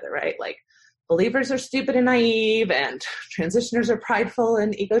about each other, right? Like, believers are stupid and naive, and transitioners are prideful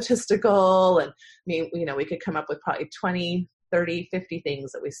and egotistical. And we could come up with probably 20, 30, 50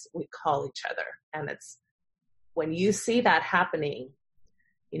 things that we call each other. And it's when you see that happening,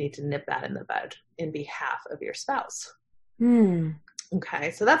 you need to nip that in the bud in behalf of your spouse. Mm.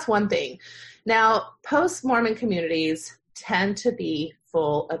 Okay, so that's one thing. Now, post-Mormon communities tend to be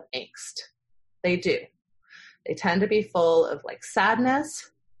full of angst. They do. They tend to be full of like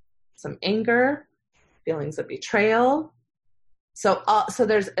sadness, some anger, feelings of betrayal. So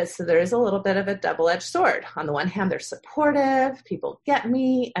there is a little bit of a double-edged sword. On the one hand, they're supportive. People get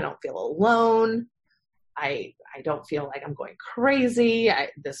me. I don't feel alone. I don't feel like I'm going crazy.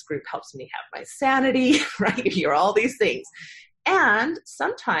 This group helps me have my sanity, right? You hear all these things. And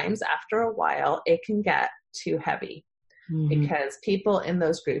sometimes after a while, it can get too heavy because people in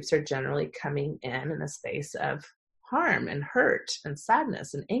those groups are generally coming in a space of harm and hurt and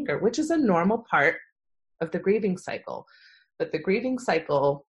sadness and anger, which is a normal part of the grieving cycle. But the grieving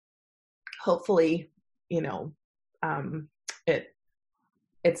cycle, hopefully,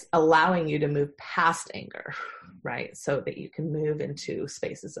 it's allowing you to move past anger, right? So that you can move into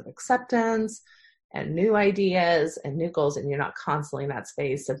spaces of acceptance and new ideas and new goals. And you're not constantly in that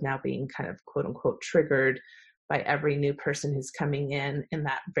space of now being kind of quote unquote triggered by every new person who's coming in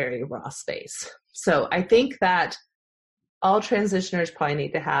that very raw space. So I think that all transitioners probably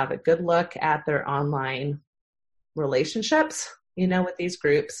need to have a good look at their online relationships, with these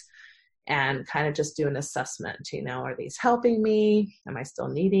groups and kind of just do an assessment, are these helping me? Am I still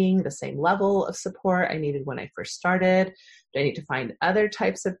needing the same level of support I needed when I first started? Do I need to find other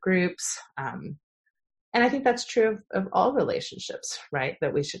types of groups? And I think that's true of all relationships, right?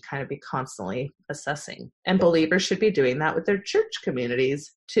 That we should kind of be constantly assessing. And believers should be doing that with their church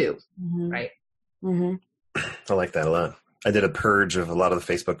communities too, right? Mm-hmm. I like that a lot. I did a purge of a lot of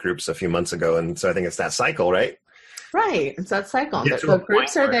the Facebook groups a few months ago. And so I think it's that cycle, right? Right. It's that cycle. The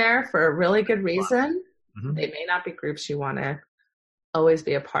groups are there for a really good reason. Mm-hmm. They may not be groups you want to always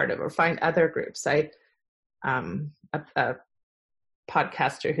be a part of or find other groups. A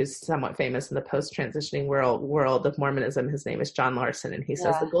podcaster who's somewhat famous in the post-transitioning world of Mormonism, his name is John Larson, and he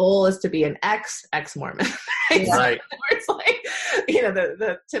says the goal is to be an ex-Mormon. Right? Right. So it's like,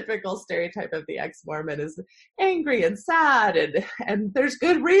 the typical stereotype of the ex-Mormon is angry and sad, and there's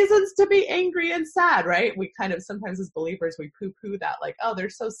good reasons to be angry and sad, right? We kind of sometimes as believers, we poo-poo that like, oh, they're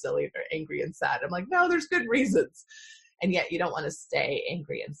so silly, they're angry and sad. I'm like, no, there's good reasons. And yet you don't want to stay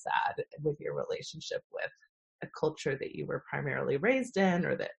angry and sad with your relationship with a culture that you were primarily raised in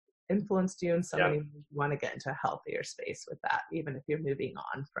or that influenced you, and so you want to get into a healthier space with that, even if you're moving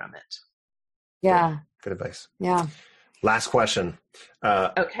on from it. Yeah. Good advice. Yeah. Last question.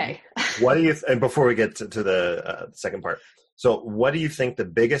 Okay. What do you, and before we get to the second part, so what do you think the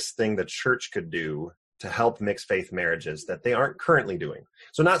biggest thing the church could do to help mixed faith marriages that they aren't currently doing?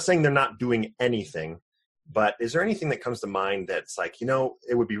 So not saying they're not doing anything, but is there anything that comes to mind that's like,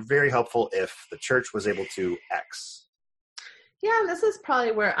 it would be very helpful if the church was able to X? Yeah, this is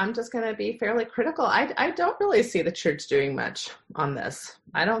probably where I'm just going to be fairly critical. I don't really see the church doing much on this.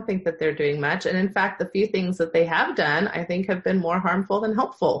 I don't think that they're doing much. And in fact, the few things that they have done, I think have been more harmful than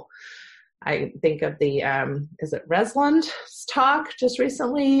helpful. I think of the, is it Resland's talk just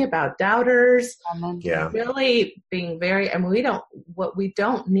recently about doubters? Yeah. Really being very, I mean, what we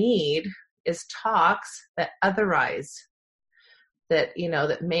don't need is talks that otherize, that,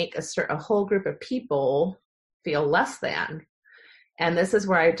 that make a whole group of people feel less than. And this is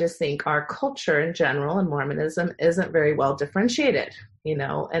where I just think our culture in general and Mormonism isn't very well differentiated,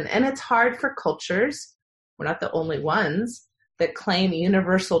 and it's hard for cultures. We're not the only ones that claim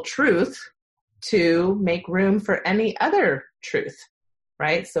universal truth to make room for any other truth,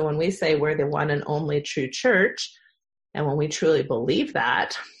 right? So when we say we're the one and only true church, and when we truly believe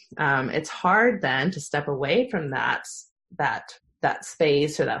that, it's hard then to step away from that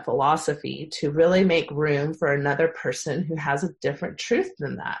space or that philosophy to really make room for another person who has a different truth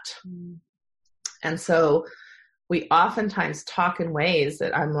than that. And so we oftentimes talk in ways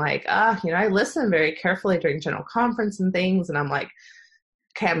that I'm like, I listen very carefully during general conference and things. And I'm like,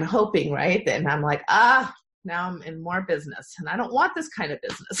 okay, I'm hoping, right? And I'm like, now I'm in more business, and I don't want this kind of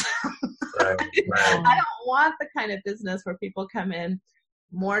business. Right. I don't want the kind of business where people come in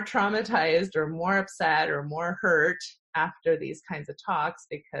more traumatized or more upset or more hurt after these kinds of talks,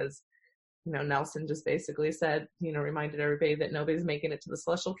 because Nelson just basically said, reminded everybody that nobody's making it to the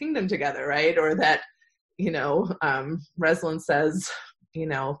celestial kingdom together, right? Or that Resland says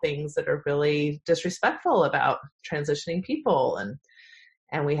things that are really disrespectful about transitioning people,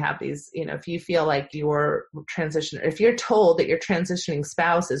 and we have these, if you feel like your transition, if you're told that your transitioning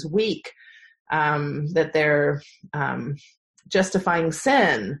spouse is weak, that they're justifying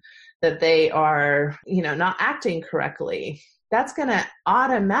sin, that they are, not acting correctly, that's going to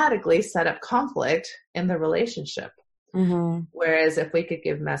automatically set up conflict in the relationship. Mm-hmm. Whereas if we could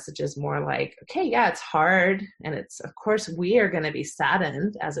give messages more like, okay, yeah, it's hard. And it's, of course, we are going to be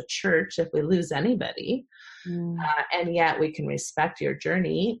saddened as a church if we lose anybody. And yet we can respect your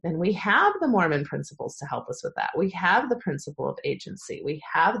journey. And we have the Mormon principles to help us with that. We have the principle of agency. We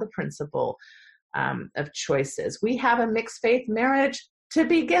have the principle of choices. We have a mixed faith marriage to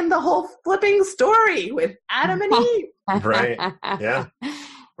begin the whole flipping story with Adam and Eve. Right. Yeah.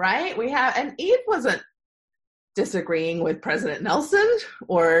 Right. We have, and Eve wasn't disagreeing with President Nelson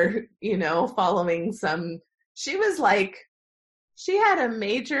or, following she was like, she had a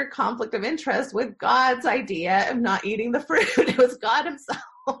major conflict of interest with God's idea of not eating the fruit. It was God himself.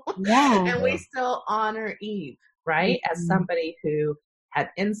 Yeah. And we still honor Eve, right? Mm-hmm. As somebody who had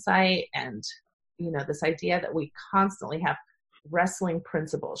insight and, this idea that we constantly have wrestling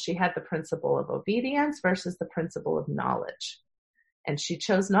principles. She had the principle of obedience versus the principle of knowledge. And she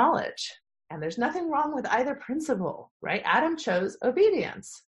chose knowledge. And there's nothing wrong with either principle, right? Adam chose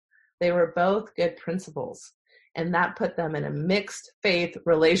obedience. They were both good principles. And that put them in a mixed faith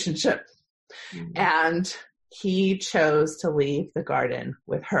relationship. Mm-hmm. And he chose to leave the garden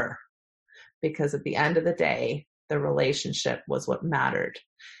with her because at the end of the day, the relationship was what mattered.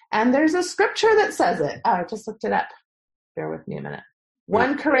 And there's a scripture that says it. Oh, I just looked it up. Bear with me a minute.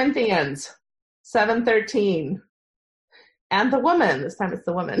 1 Corinthians 7:13. And the woman, this time it's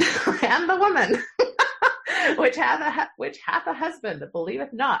the woman, and the woman, which hath a husband that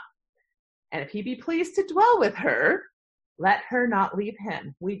believeth not. And if he be pleased to dwell with her, let her not leave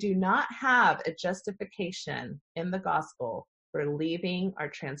him. We do not have a justification in the gospel for leaving our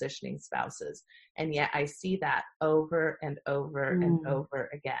transitioning spouses. And yet I see that over and over and over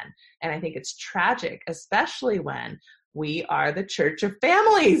again. And I think it's tragic, especially when we are the church of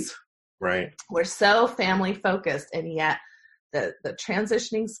families. Right. We're so family focused, and yet the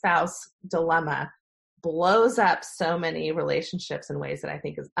transitioning spouse dilemma blows up so many relationships in ways that I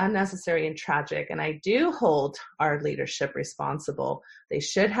think is unnecessary and tragic. And I do hold our leadership responsible. They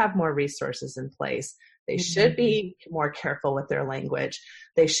should have more resources in place. They should be more careful with their language.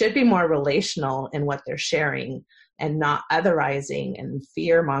 They should be more relational in what they're sharing and not otherizing and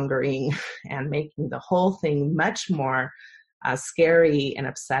fear-mongering and making the whole thing much more scary and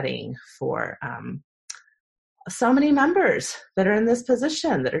upsetting for so many members that are in this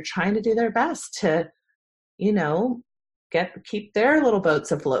position that are trying to do their best to, keep their little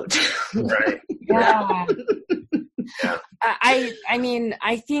boats afloat. Right. Yeah. Yeah. I mean,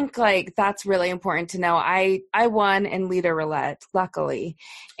 I think like that's really important to know. I won in leader roulette, luckily.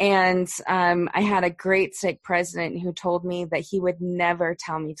 And I had a great stake president who told me that he would never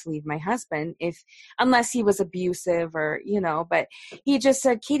tell me to leave my husband unless he was abusive or, but he just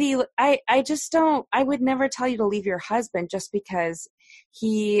said, Katie, I would never tell you to leave your husband just because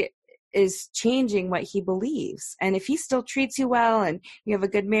he is changing what he believes. And if he still treats you well and you have a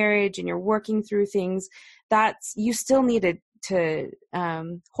good marriage and you're working through things, you still need to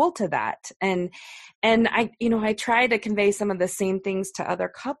hold to that. And I try to convey some of the same things to other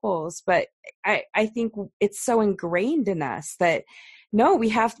couples, but I think it's so ingrained in us that no, we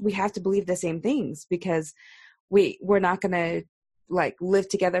have to believe the same things, because we're not going to like live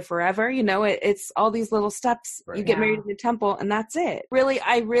together forever. It's all these little steps. Right. You get married in the temple and that's it. Really,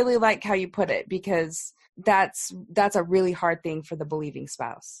 I really like how you put it, because that's a really hard thing for the believing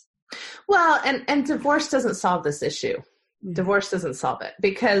spouse. Well, and divorce doesn't solve this issue. Mm-hmm. Divorce doesn't solve it,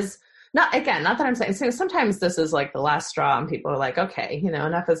 because not that I'm saying sometimes this is like the last straw and people are like, okay,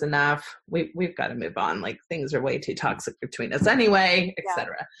 enough is enough. We've got to move on. Like things are way too toxic between us anyway,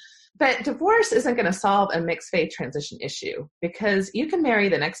 etc. But divorce isn't going to solve a mixed faith transition issue, because you can marry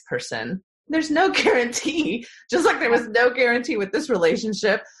the next person. There's no guarantee, just like there was no guarantee with this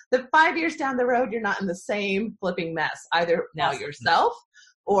relationship, that 5 years down the road, you're not in the same flipping mess, either now yourself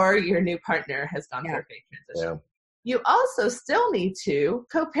or your new partner has gone through a faith transition. Yeah. You also still need to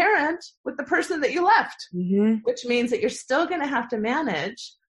co-parent with the person that you left, which means that you're still going to have to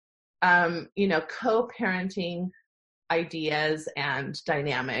manage, co-parenting ideas and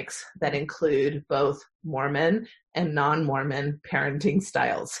dynamics that include both Mormon and non-Mormon parenting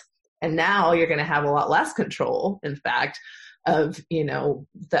styles. And now you're going to have a lot less control, in fact, of,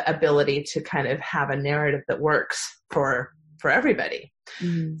 the ability to kind of have a narrative that works for everybody.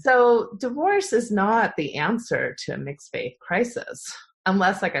 Mm-hmm. So divorce is not the answer to a mixed faith crisis,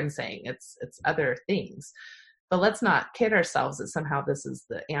 unless, like I'm saying, it's other things. But let's not kid ourselves that somehow this is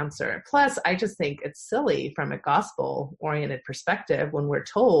the answer. Plus, I just think it's silly from a gospel-oriented perspective when we're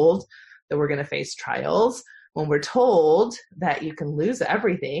told that we're going to face trials, when we're told that you can lose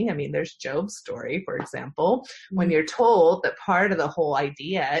everything. I mean, there's Job's story, for example, when you're told that part of the whole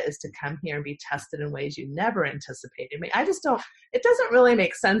idea is to come here and be tested in ways you never anticipated. I mean, it doesn't really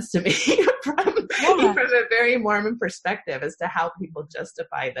make sense to me from a very Mormon perspective as to how people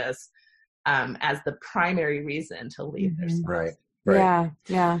justify this as the primary reason to leave their spouse. Right.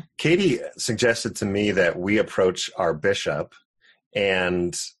 Yeah. Katie suggested to me that we approach our bishop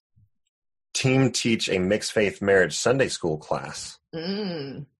and team teach a mixed faith marriage Sunday school class.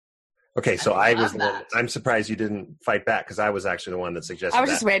 Okay, so I'm surprised you didn't fight back, because I was actually the one that suggested that. I was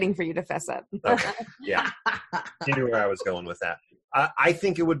just waiting for you to fess up. Okay, yeah. You knew where I was going with that. I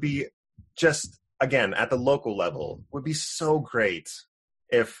think it would be just, again, at the local level, would be so great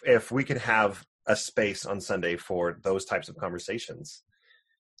if we could have a space on Sunday for those types of conversations.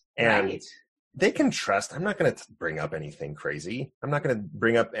 And they can trust. I'm not going to bring up anything crazy. I'm not going to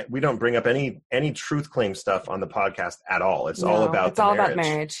we don't bring up any truth claim stuff on the podcast at all. It's all about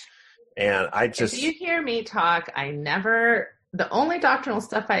marriage. And if you hear me talk, the only doctrinal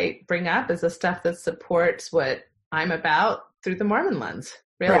stuff I bring up is the stuff that supports what I'm about through the Mormon lens,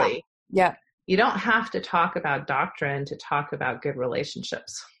 really. Yeah. You don't have to talk about doctrine to talk about good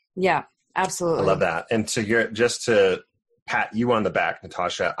relationships. Yeah, absolutely. I love that. And just to pat you on the back,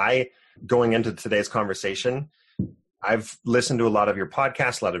 Natasha, going into today's conversation, I've listened to a lot of your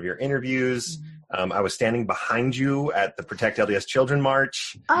podcasts, a lot of your interviews. I was standing behind you at the Protect LDS Children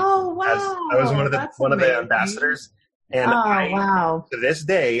March. Oh, wow. I was one of the ambassadors. And to this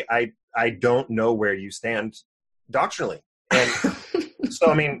day, I don't know where you stand doctrinally. And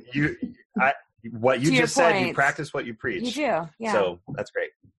so, I mean, what you just said, you practice what you preach. You do, yeah. So that's great.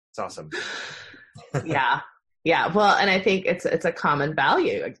 It's awesome. Yeah. Yeah. Well, and I think it's a common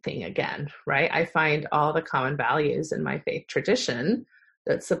value thing again, right? I find all the common values in my faith tradition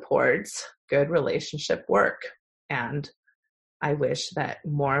that supports good relationship work. And I wish that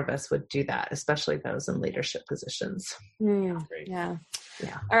more of us would do that, especially those in leadership positions. Great. Yeah.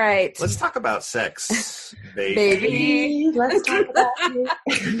 All right. Let's talk about sex, baby. Let's talk about it.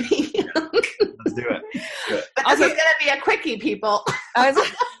 Let's do it. But this is going to be a quickie, people. I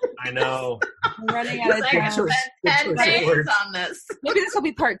know. I'm running out of time. 10 days on this. Maybe this will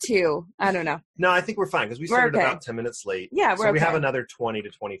be part 2. I don't know. No, I think we're fine, because we started about 10 minutes late. Yeah, so we have another 20 to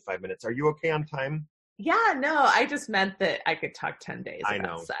 25 minutes. Are you okay on time? Yeah, no, I just meant that I could talk 10 days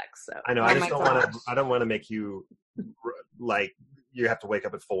about sex. So. I know. I just don't want to make you like you have to wake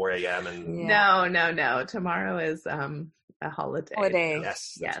up at 4 a.m. and No. Tomorrow is a holiday.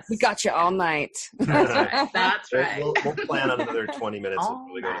 Yes. We got you all night. That's right. We'll plan on another 20 minutes. All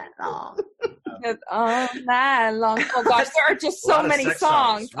night long. Oh gosh, there are just so many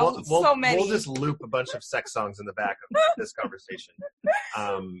songs. So many. We'll just loop a bunch of sex songs in the back of this conversation.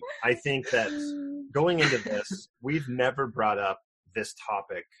 I think that going into this, we've never brought up this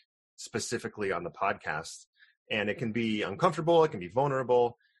topic specifically on the podcast, and it can be uncomfortable, it can be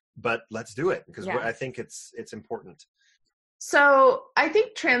vulnerable, but let's do it, because I think it's important. So I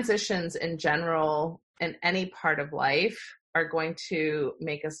think transitions in general in any part of life are going to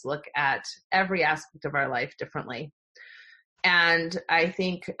make us look at every aspect of our life differently. And I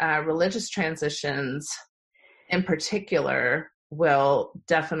think religious transitions in particular will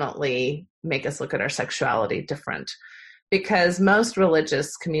definitely make us look at our sexuality different, because most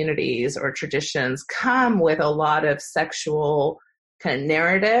religious communities or traditions come with a lot of sexual kind of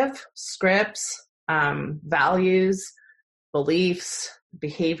narrative, scripts, values, beliefs,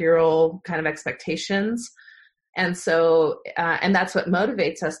 behavioral kind of expectations. And so, and that's what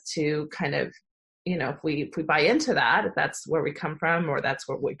motivates us to kind of, if we buy into that, if that's where we come from, or that's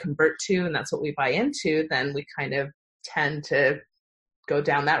what we convert to, and that's what we buy into, then we kind of tend to go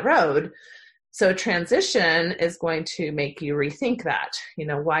down that road. So transition is going to make you rethink that.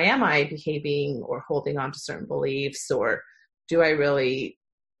 Why am I behaving or holding on to certain beliefs, or do I really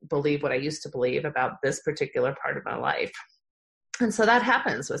believe what I used to believe about this particular part of my life? And so that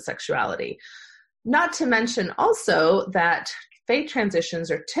happens with sexuality. Not to mention also that faith transitions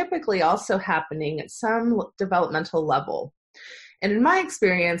are typically also happening at some developmental level. And in my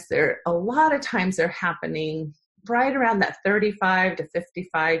experience, a lot of times they're happening right around that 35 to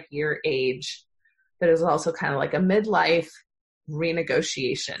 55 year age. That is also kind of like a midlife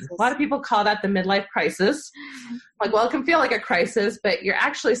renegotiation. A lot of people call that the midlife crisis. Like, well, it can feel like a crisis, but you're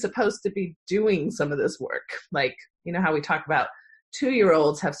actually supposed to be doing some of this work. Like, how we talk about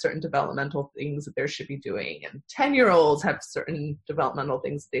 2-year-olds have certain developmental things that they should be doing, and 10-year-olds have certain developmental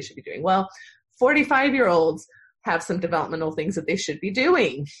things that they should be doing. Well, 45-year-olds have some developmental things that they should be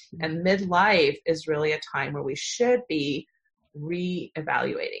doing. And midlife is really a time where we should be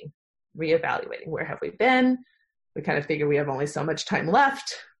reevaluating. Where have we been? We kind of figure we have only so much time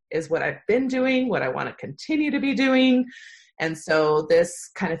left. Is what I've been doing what I want to continue to be doing? And so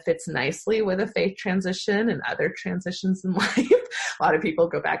this kind of fits nicely with a faith transition and other transitions in life. A lot of people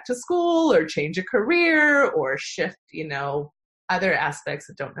go back to school or change a career or shift, other aspects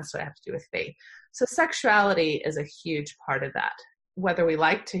that don't necessarily have to do with faith. So sexuality is a huge part of that, whether we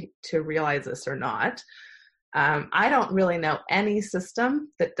like to realize this or not. I don't really know any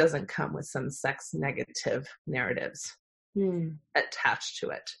system that doesn't come with some sex negative narratives attached to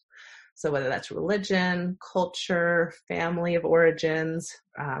it. So whether that's religion, culture, family of origins,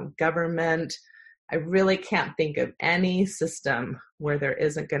 government, I really can't think of any system where there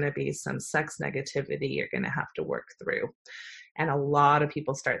isn't going to be some sex negativity you're going to have to work through. And a lot of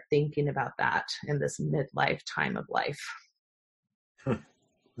people start thinking about that in this midlife time of life.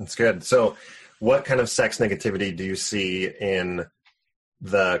 That's good. So what kind of sex negativity do you see in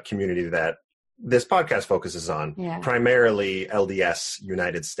the community that this podcast focuses on? Yeah. Primarily LDS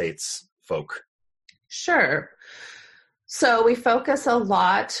United States folk. Sure. So we focus a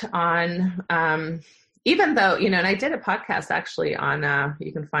lot on, even though, and I did a podcast actually on,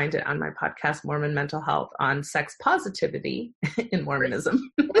 you can find it on my podcast, Mormon Mental Health, on sex positivity in Mormonism.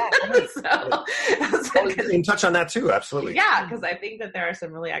 So you can touch on that too. Absolutely. Yeah. Because I think that there are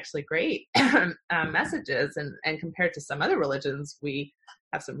some really actually great messages, and compared to some other religions, we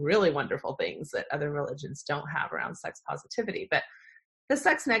have some really wonderful things that other religions don't have around sex positivity. But the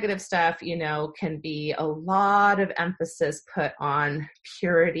sex negative stuff, can be a lot of emphasis put on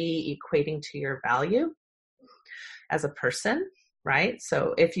purity equating to your value as a person, right?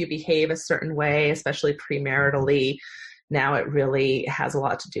 So if you behave a certain way, especially premaritally, now it really has a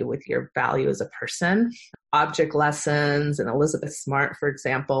lot to do with your value as a person. Object lessons and Elizabeth Smart, for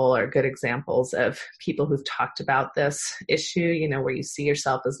example, are good examples of people who've talked about this issue, where you see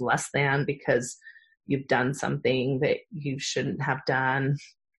yourself as less than because you've done something that you shouldn't have done.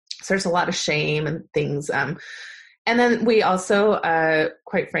 So there's a lot of shame and things. And then we also,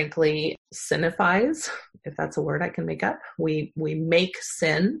 quite frankly, sinifies, if that's a word I can make up. We make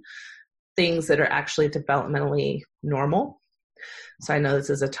sin things that are actually developmentally normal. So I know this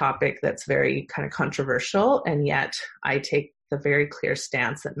is a topic that's very kind of controversial, and yet I take the very clear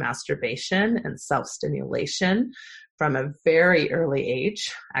stance that masturbation and self-stimulation from a very early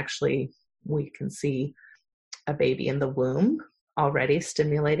age, actually, we can see a baby in the womb already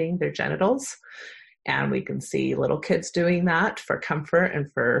stimulating their genitals. And we can see little kids doing that for comfort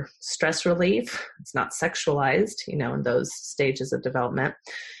and for stress relief. It's not sexualized, in those stages of development.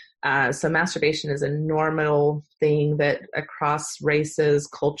 So masturbation is a normal thing that across races,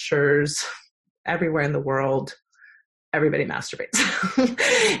 cultures, everywhere in the world, everybody masturbates.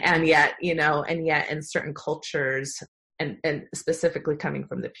 and yet in certain cultures, and specifically coming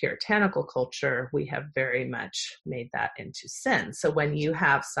from the puritanical culture, we have very much made that into sin. So when you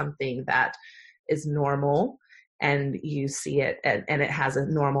have something that is normal and you see it and it has a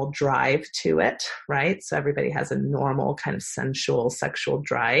normal drive to it, right? So everybody has a normal kind of sensual sexual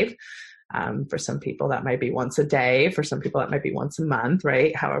drive. For some people, that might be once a day. For some people, that might be once a month,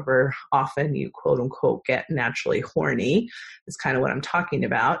 right? However often you quote unquote get naturally horny is kind of what I'm talking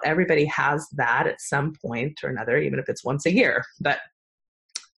about. Everybody has that at some point or another, even if it's once a year, but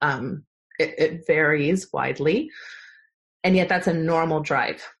it varies widely. And yet that's a normal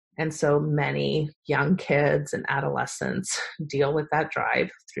drive. And so many young kids and adolescents deal with that drive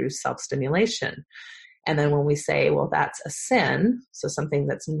through self-stimulation. And then when we say, well, that's a sin, so something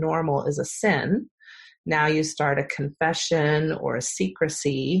that's normal is a sin, now you start a confession or a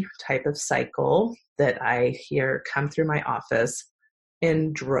secrecy type of cycle that I hear come through my office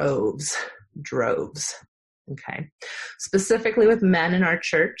in droves. Okay. Specifically with men in our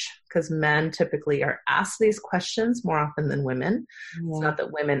church, because men typically are asked these questions more often than women. Yeah. It's not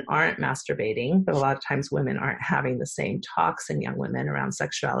that women aren't masturbating, but a lot of times women aren't having the same talks in young women around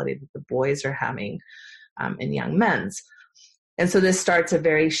sexuality that the boys are having in young men's. And so this starts a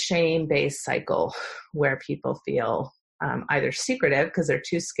very shame-based cycle where people feel either secretive because they're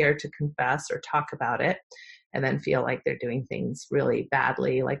too scared to confess or talk about it, and then feel like they're doing things really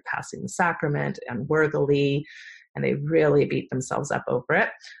badly, like passing the sacrament unworthily, and they really beat themselves up over it.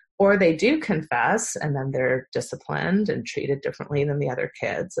 Or they do confess, and then they're disciplined and treated differently than the other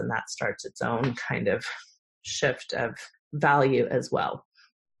kids, and that starts its own kind of shift of value as well.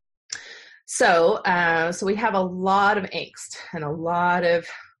 So we have a lot of angst and a lot of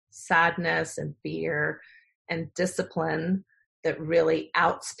sadness and fear and discipline that really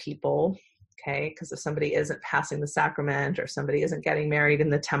outs people. Okay, because if somebody isn't passing the sacrament, or somebody isn't getting married in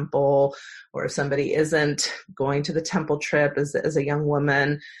the temple, or if somebody isn't going to the temple trip as a young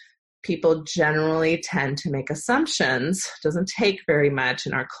woman, people generally tend to make assumptions. It doesn't take very much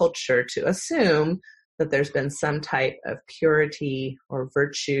in our culture to assume that there's been some type of purity or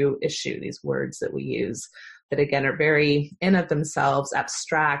virtue issue, these words that we use, that again are very in of themselves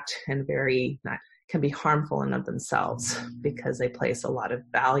abstract and very can be harmful in of themselves because they place a lot of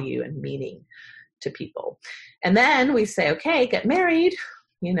value and meaning to people. And then we say, okay, get married,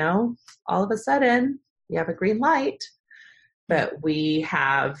 all of a sudden you have a green light, but we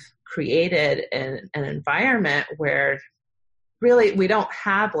have created an environment where really we don't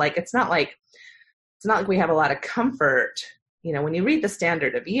have it's not like we have a lot of comfort. When you read the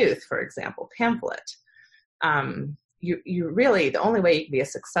Standard of Youth, for example, pamphlet, you really, the only way you can be a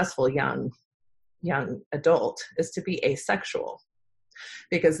successful young adult is to be asexual,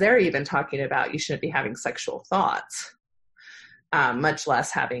 because they're even talking about you shouldn't be having sexual thoughts, much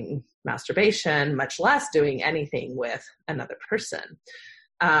less having masturbation, much less doing anything with another person.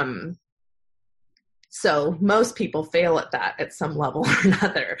 So most people fail at that at some level or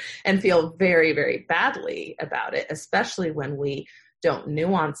another and feel very, very badly about it, especially when we don't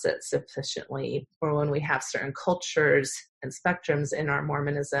nuance it sufficiently, or when we have certain cultures and spectrums in our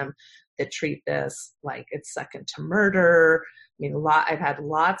Mormonism that treat this like it's second to murder. I've had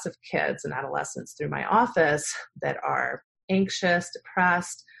lots of kids and adolescents through my office that are anxious,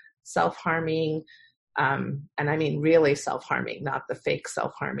 depressed, self-harming, and I mean really self-harming, not the fake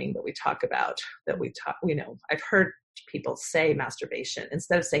self-harming that we talk about, I've heard people say masturbation.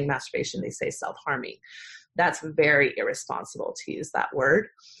 Instead of saying masturbation, they say self-harming. That's very irresponsible to use that word,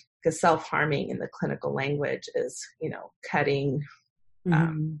 because self-harming in the clinical language is, cutting,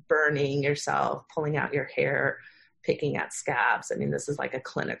 burning yourself, pulling out your hair, picking at scabs. this is like a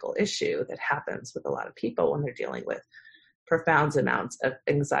clinical issue that happens with a lot of people when they're dealing with profound amounts of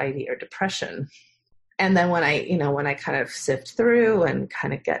anxiety or depression. And then when I kind of sift through and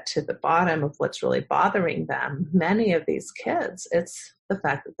kind of get to the bottom of what's really bothering them, many of these kids, it's the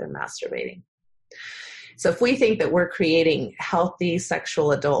fact that they're masturbating. So if we think that we're creating healthy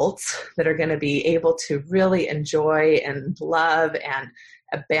sexual adults that are going to be able to really enjoy and love and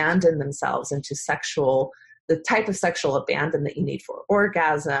abandon themselves into the type of sexual abandon that you need for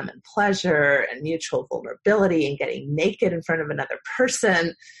orgasm and pleasure and mutual vulnerability and getting naked in front of another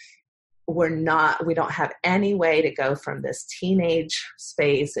person, we don't have any way to go from this teenage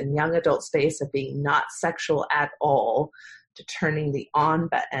space and young adult space of being not sexual at all to turning the on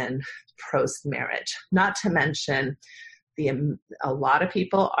button post-marriage. Not to mention a lot of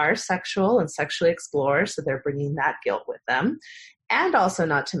people are sexual and sexually explore, so they're bringing that guilt with them. And also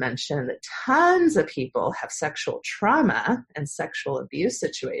not to mention that tons of people have sexual trauma and sexual abuse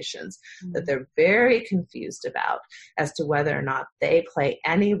situations that they're very confused about as to whether or not they play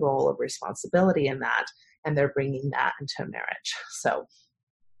any role of responsibility in that, and they're bringing that into marriage. So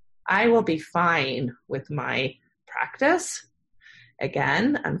I will be fine with my practice.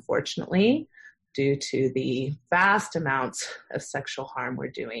 Again, unfortunately, due to the vast amounts of sexual harm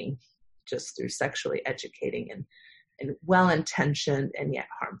we're doing just through sexually educating in well-intentioned and yet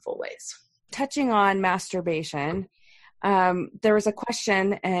harmful ways. Touching on masturbation, there was a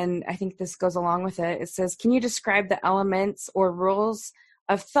question, and I think this goes along with it. It says, can you describe the elements or rules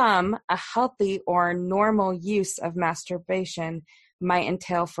of thumb a healthy or normal use of masturbation might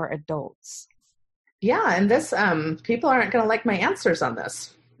entail for adults? Yeah, and this people aren't going to like my answers on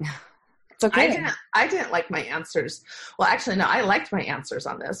this. It's okay. I didn't like my answers. Well, actually, no, I liked my answers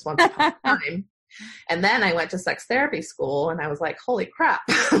on this once upon a time. And then I went to sex therapy school, and I was like, holy crap.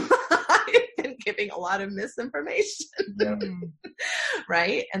 I've been giving a lot of misinformation. Yeah.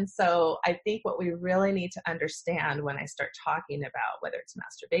 Right? And so I think what we really need to understand when I start talking about whether it's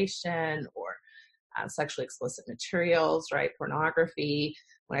masturbation or sexually explicit materials, right, pornography,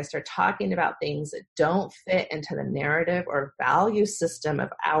 when I start talking about things that don't fit into the narrative or value system of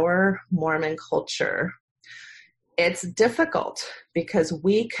our Mormon culture, it's difficult because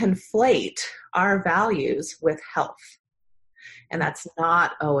we conflate our values with health. And that's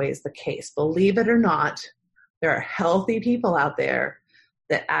not always the case. Believe it or not, there are healthy people out there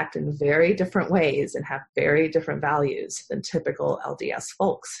that act in very different ways and have very different values than typical LDS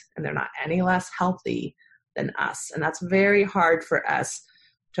folks. And they're not any less healthy than us. And that's very hard for us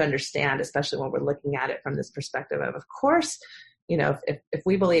to understand, especially when we're looking at it from this perspective of course, you know, if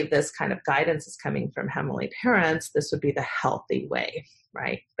we believe this kind of guidance is coming from heavenly parents, this would be the healthy way,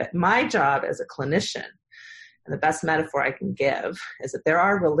 right? But my job as a clinician, and the best metaphor I can give, is that there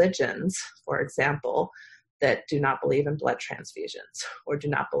are religions, for example, that do not believe in blood transfusions or do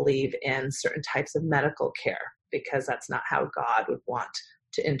not believe in certain types of medical care because that's not how God would want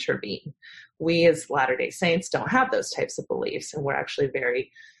to intervene. We as Latter-day Saints don't have those types of beliefs, and we're actually very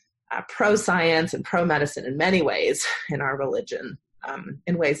pro-science and pro-medicine in many ways in our religion,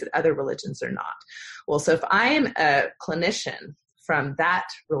 in ways that other religions are not. Well, so if I'm a clinician from that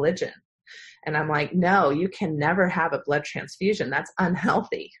religion and I'm like, no, you can never have a blood transfusion, that's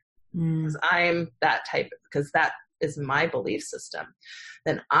unhealthy. Because I'm that type, because that is my belief system,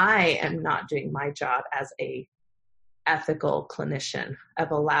 then I am not doing my job as a ethical clinician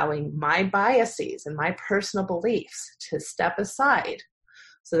of allowing my biases and my personal beliefs to step aside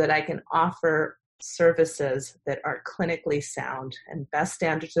so that I can offer services that are clinically sound and best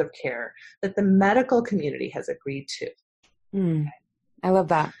standards of care that the medical community has agreed to. I love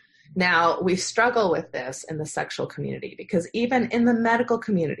that. Now, we struggle with this in the sexual community because even in the medical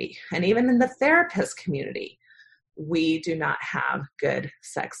community and even in the therapist community, we do not have good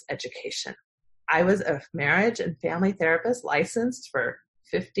sex education. I was a marriage and family therapist licensed for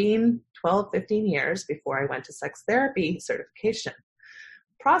 15 years before I went to sex therapy certification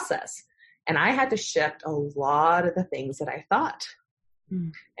process. And I had to shift a lot of the things that I thought.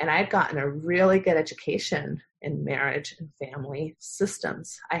 And I've gotten a really good education in marriage and family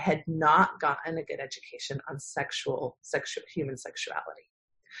systems. I had not gotten a good education on human sexuality.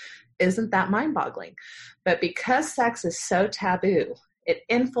 Isn't that mind-boggling? But because sex is so taboo, it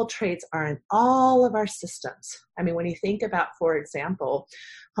infiltrates all of our systems. I mean, when you think about, for example,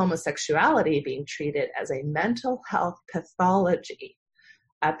 homosexuality being treated as a mental health pathology,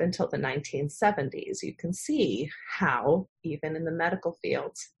 up until the 1970s, you can see how even in the medical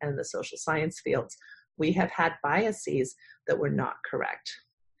fields and the social science fields, we have had biases that were not correct.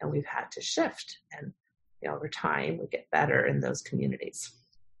 And we've had to shift. And over time, we get better in those communities.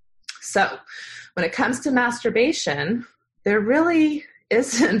 So when it comes to masturbation, there really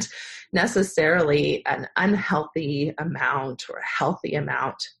isn't necessarily an unhealthy amount or a healthy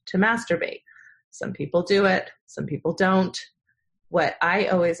amount to masturbate. Some people do it, some people don't. What I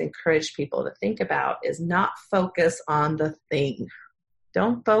always encourage people to think about is not focus on the thing.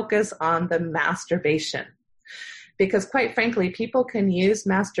 Don't focus on the masturbation. Because quite frankly, people can use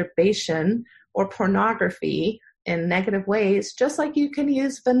masturbation or pornography in negative ways, just like you can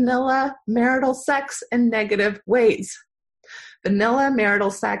use vanilla marital sex in negative ways. Vanilla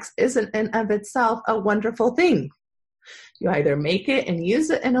marital sex isn't in of itself a wonderful thing. You either make it and use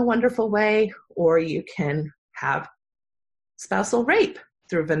it in a wonderful way, or you can have spousal rape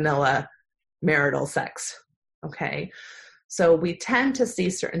through vanilla marital sex. Okay. So we tend to see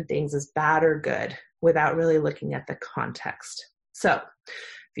certain things as bad or good without really looking at the context. So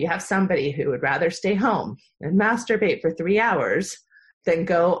if you have somebody who would rather stay home and masturbate for 3 hours than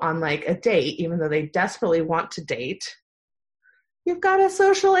go on like a date, even though they desperately want to date, you've got a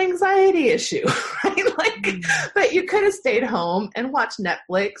social anxiety issue, right? But you could have stayed home and watched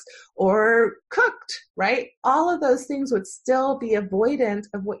Netflix or cooked, right? All of those things would still be avoidant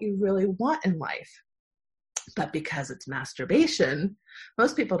of what you really want in life. But because it's masturbation,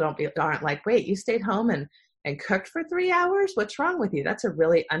 most people aren't like, wait, you stayed home and cooked for 3 hours? What's wrong with you? That's a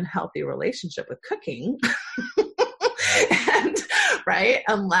really unhealthy relationship with cooking. And, right?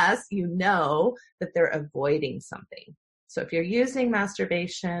 Unless you know that they're avoiding something. So if you're using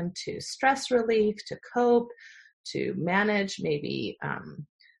masturbation to stress relief, to cope, to manage maybe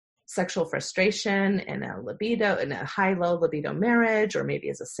sexual frustration in a high-low libido marriage, or maybe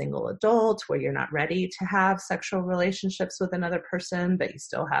as a single adult where you're not ready to have sexual relationships with another person, but you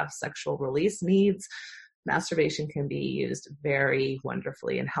still have sexual release needs, masturbation can be used very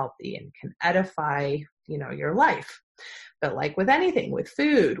wonderfully and healthy and can edify, your life. But like with anything, with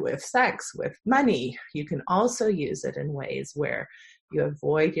food, with sex, with money, you can also use it in ways where you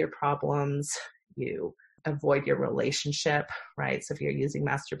avoid your problems, you avoid your relationship, right? So if you're using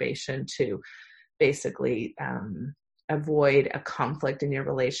masturbation to basically avoid a conflict in your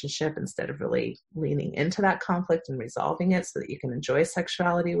relationship instead of really leaning into that conflict and resolving it so that you can enjoy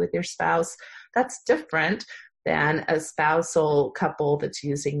sexuality with your spouse, that's different than a spousal couple that's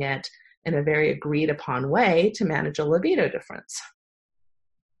using it in a very agreed upon way to manage a libido difference,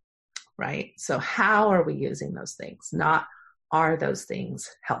 right? So how are we using those things? Not are those things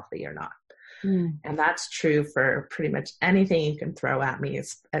healthy or not? And that's true for pretty much anything you can throw at me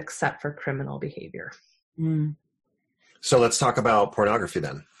except for criminal behavior. So let's talk about pornography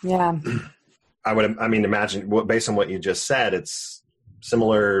then. Yeah. Imagine based on what you just said, it's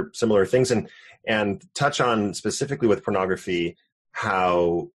similar things, and touch on specifically with pornography,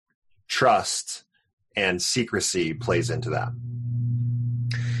 how trust and secrecy plays into that.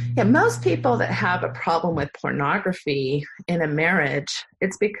 Yeah, most people that have a problem with pornography in a marriage,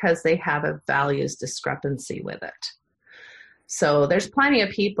 it's because they have a values discrepancy with it. So there's plenty of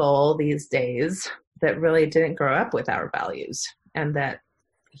people these days that really didn't grow up with our values and that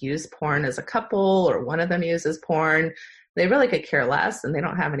use porn as a couple, or one of them uses porn. They really could care less, and they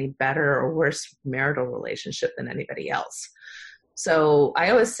don't have any better or worse marital relationship than anybody else. So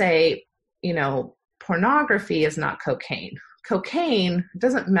I always say, pornography is not cocaine. Cocaine,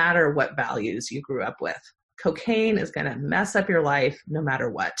 doesn't matter what values you grew up with. Cocaine is going to mess up your life no matter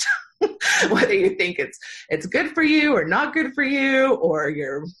what. Whether you think it's good for you or not good for you, or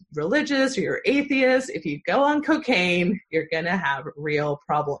you're religious or you're atheist, if you go on cocaine, you're going to have real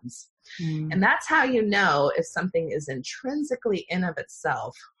problems. And that's how you know if something is intrinsically in of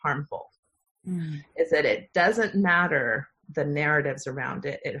itself harmful, is that it doesn't matter the narratives around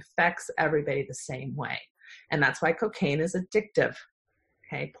it. It affects everybody the same way. And that's why cocaine is addictive.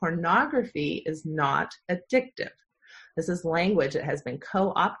 Okay, pornography is not addictive. This is language that has been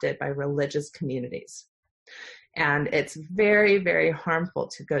co-opted by religious communities. And it's very, very harmful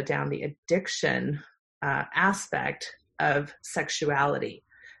to go down the addiction aspect of sexuality,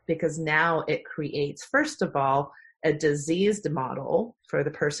 because now it creates, first of all, a diseased model for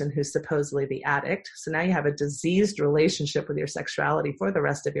the person who's supposedly the addict. So now you have a diseased relationship with your sexuality for the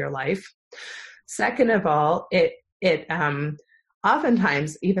rest of your life. Second of all, it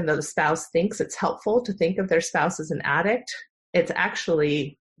oftentimes, even though the spouse thinks it's helpful to think of their spouse as an addict, it's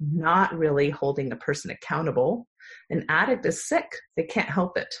actually not really holding the person accountable. An addict is sick. They can't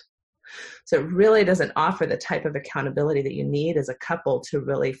help it. So it really doesn't offer the type of accountability that you need as a couple to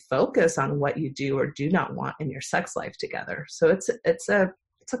really focus on what you do or do not want in your sex life together. So it's a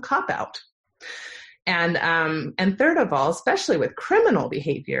cop-out. And third of all, especially with criminal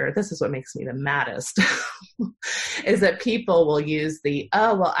behavior, this is what makes me the maddest, is that people will use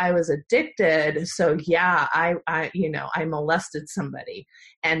I was addicted, so yeah, I molested somebody.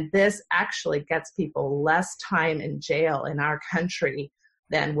 And this actually gets people less time in jail in our country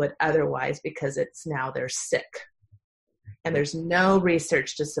than would otherwise, because it's now they're sick. And there's no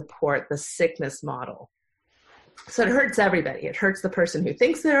research to support the sickness model. So it hurts everybody. It hurts the person who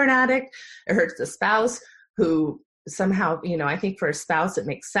thinks they're an addict. It hurts the spouse who somehow, I think for a spouse, it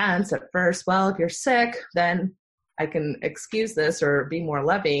makes sense at first. Well, if you're sick, then I can excuse this or be more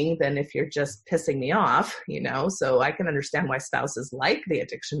loving than if you're just pissing me off, So I can understand why spouses like the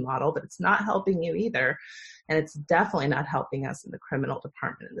addiction model, but it's not helping you either. And it's definitely not helping us in the criminal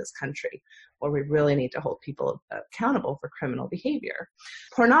department in this country, where we really need to hold people accountable for criminal behavior.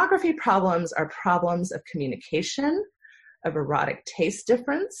 Pornography problems are problems of communication, of erotic taste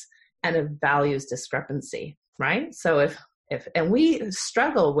difference, and of values discrepancy, right? So and we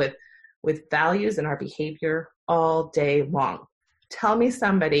struggle with values in our behavior all day long. Tell me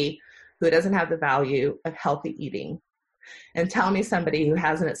somebody who doesn't have the value of healthy eating, and tell me somebody who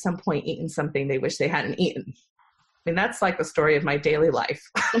hasn't at some point eaten something they wish they hadn't eaten. I mean, that's like the story of my daily life.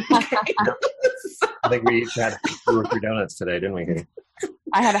 Okay? I think we each had 2 or 3 donuts today, didn't we?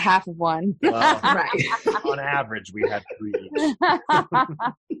 I had a half of one. Well, right. On average, we had 3 each.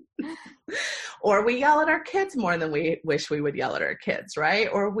 Or we yell at our kids more than we wish we would yell at our kids, right?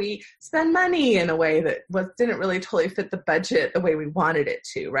 Or we spend money in a way that didn't really totally fit the budget the way we wanted it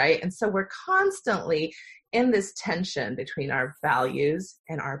to, right? And so we're constantly in this tension between our values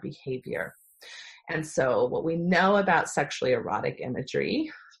and our behavior. And so what we know about sexually erotic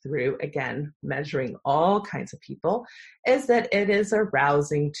imagery through, again, measuring all kinds of people, is that it is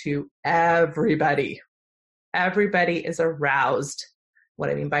arousing to everybody. Everybody is aroused. What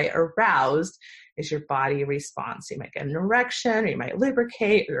I mean by aroused is your body response. You might get an erection, or you might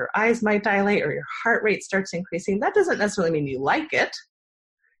lubricate, or your eyes might dilate, or your heart rate starts increasing. That doesn't necessarily mean you like it,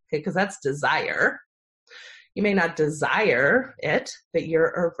 okay, because that's desire. You may not desire it, but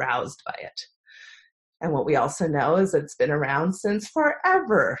you're aroused by it. And what we also know is that it's been around since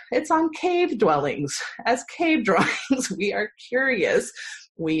forever. It's on cave dwellings. As cave drawings, we are curious.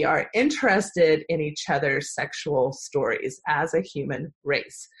 We are interested in each other's sexual stories as a human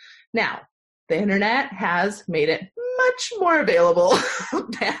race. Now, the internet has made it much more available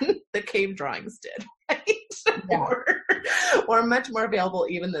than the cave drawings did, right? Yeah. Or much more available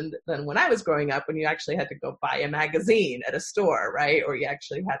even than when I was growing up, when you actually had to go buy a magazine at a store, right? Or you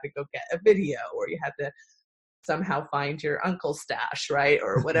actually had to go get a video, or you had to somehow find your uncle's stash, right?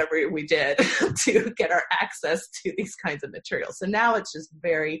 Or whatever we did to get our access to these kinds of materials. So now it's just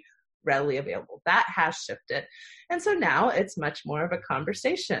very readily available. That has shifted. And so now it's much more of a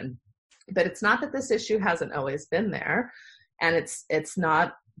conversation. But it's not that this issue hasn't always been there. And it's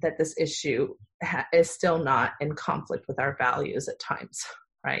not that this issue is still not in conflict with our values at times,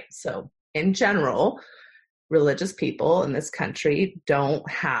 right? So in general, religious people in this country don't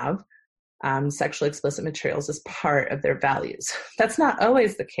have sexually explicit materials as part of their values. That's not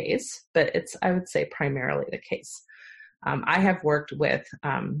always the case, but it's, I would say, primarily the case. I have worked with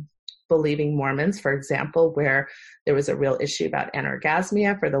believing Mormons, for example, where there was a real issue about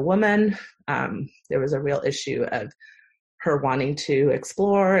anorgasmia for the woman. There was a real issue of her wanting to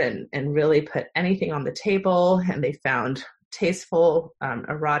explore and really put anything on the table, and they found tasteful,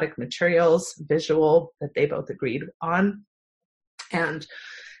 erotic materials, visual, that they both agreed on, and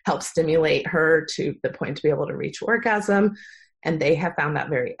help stimulate her to the point to be able to reach orgasm. And they have found that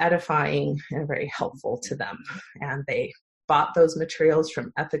very edifying and very helpful to them. And they bought those materials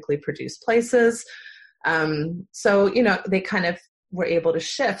from ethically produced places. So, they kind of were able to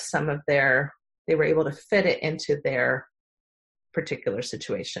shift they were able to fit it into their particular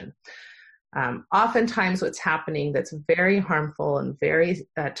situation. Oftentimes what's happening that's very harmful and very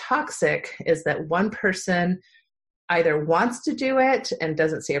toxic is that one person either wants to do it and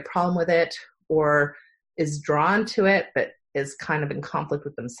doesn't see a problem with it, or is drawn to it but is kind of in conflict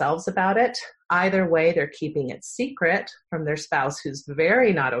with themselves about it. Either way, they're keeping it secret from their spouse, who's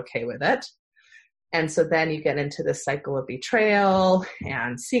very not okay with it. And so then you get into this cycle of betrayal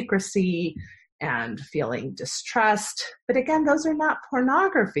and secrecy and feeling distrust. But again, those are not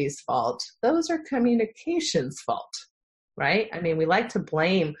pornography's fault. Those are communication's fault, right? I mean, we like to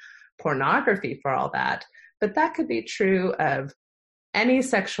blame pornography for all that, but that could be true of any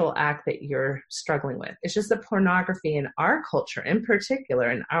sexual act that you're struggling with. It's just that pornography in our culture, in particular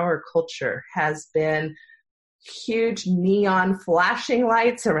in our culture, has been huge neon flashing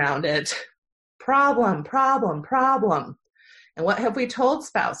lights around it. Problem, problem, problem. And what have we told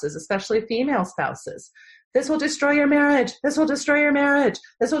spouses, especially female spouses? This will destroy your marriage. This will destroy your marriage.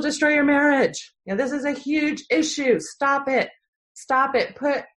 This will destroy your marriage. This is a huge issue. Stop it. Stop it.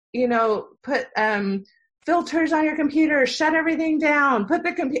 Put filters on your computer. Shut everything down.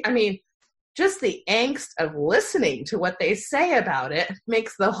 Just the angst of listening to what they say about it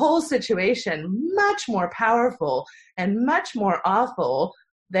makes the whole situation much more powerful and much more awful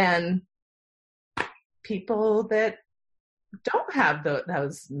than people that don't have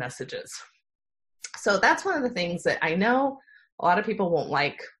those messages. So that's one of the things that I know a lot of people won't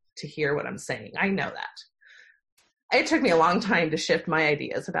like to hear what I'm saying. I know that. It took me a long time to shift my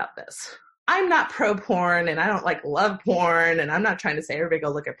ideas about this. I'm not pro porn, and I don't love porn, and I'm not trying to say everybody go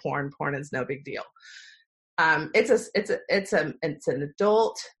look at porn. Porn is no big deal. It's an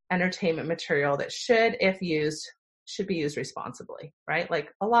adult entertainment material that should be used responsibly, right?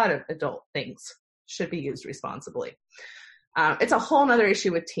 Like a lot of adult things should be used responsibly. It's a whole nother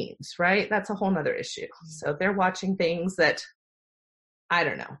issue with teens, right? That's a whole nother issue. So they're watching things that, I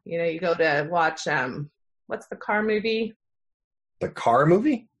don't know, you go to watch, what's the car movie? The car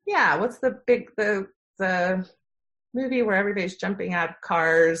movie? Yeah. What's the movie where everybody's jumping out of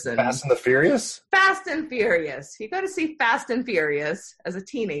cars? And Fast and the Furious? Fast and Furious. You go to see Fast and Furious as a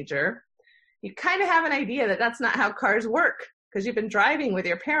teenager. You kind of have an idea that that's not how cars work. because you've been driving with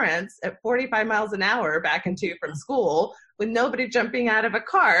your parents at 45 miles an hour back and to from school with nobody jumping out of a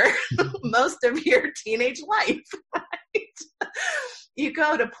car most of your teenage life, right? You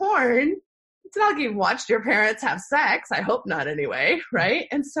go to porn, it's not like you've watched your parents have sex. I hope not anyway, right?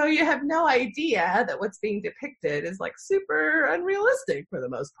 And so you have no idea that what's being depicted is like super unrealistic for the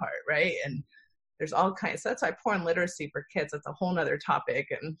most part, right? And there's all kinds. So that's why porn literacy for kids, that's a whole nother topic.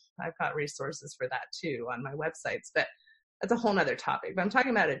 And I've got resources for that too on my websites, but that's a whole nother topic. But I'm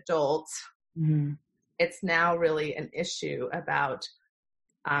talking about adults. Mm-hmm. It's now really an issue about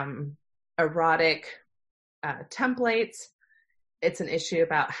erotic templates. It's an issue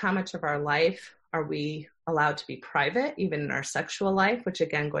about how much of our life are we allowed to be private, even in our sexual life, which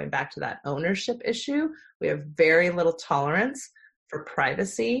again, going back to that ownership issue, we have very little tolerance for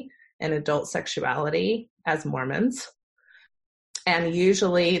privacy and adult sexuality as Mormons. And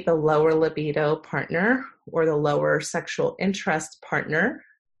usually the lower libido partner or the lower sexual interest partner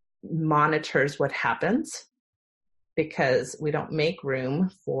monitors what happens because we don't make room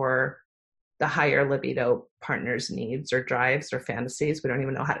for the higher libido partner's needs or drives or fantasies. We don't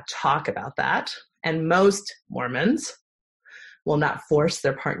even know how to talk about that. And most Mormons will not force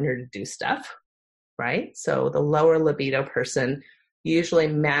their partner to do stuff, right? So the lower libido person usually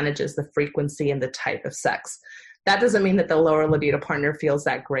manages the frequency and the type of sex. That doesn't mean that the lower libido partner feels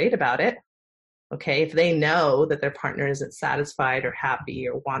that great about it. Okay, if they know that their partner isn't satisfied or happy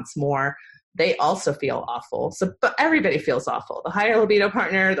or wants more, they also feel awful. So, but everybody feels awful. The higher libido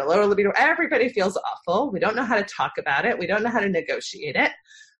partner, the lower libido, everybody feels awful. We don't know how to talk about it. We don't know how to negotiate it.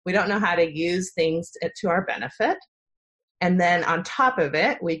 We don't know how to use things to our benefit. And then on top of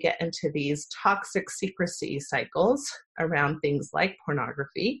it, we get into these toxic secrecy cycles around things like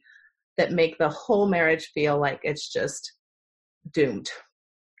pornography that make the whole marriage feel like it's just doomed.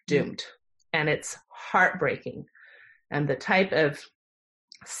 And it's heartbreaking. And the type of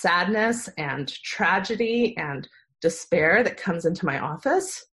sadness and tragedy and despair that comes into my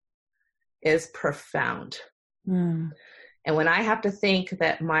office is profound. And when I have to think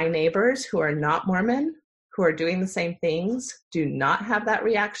that my neighbors who are not Mormon, who are doing the same things, do not have that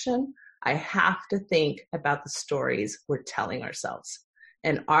reaction, I have to think about the stories we're telling ourselves.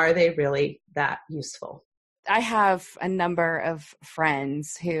 And are they really that useful? I have a number of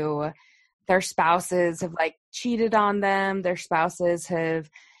friends who their spouses have like cheated on them. Their spouses have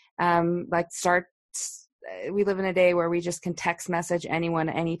we live in a day where we just can text message anyone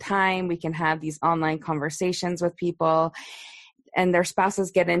anytime. We can have these online conversations with people and their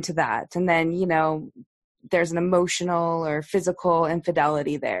spouses get into that. And then, you know, there's an emotional or physical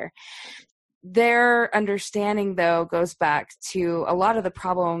infidelity there. Their understanding, though, goes back to a lot of the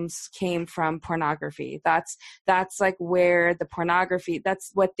problems came from pornography. That's like where the pornography,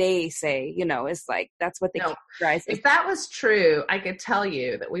 that's what they say, you know, is like, that's what they categorize. If that was true, I could tell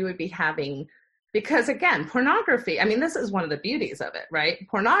you that we would be having, because again, pornography, I mean, this is one of the beauties of it, right?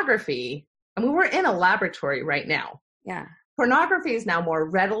 Pornography, I mean, we're in a laboratory right now. Yeah. Pornography is now more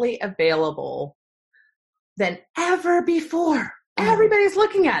readily available than ever before. Everybody's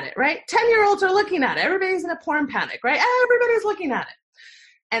looking at it, right? 10-year-olds are looking at it. Everybody's in a porn panic, right? Everybody's looking at it.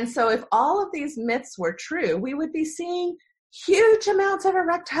 And so if all of these myths were true, we would be seeing huge amounts of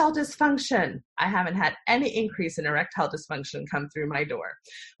erectile dysfunction. I haven't had any increase in erectile dysfunction come through my door.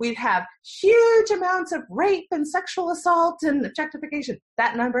 We'd have huge amounts of rape and sexual assault and objectification.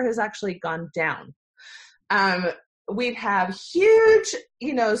 That number has actually gone down. We'd have huge,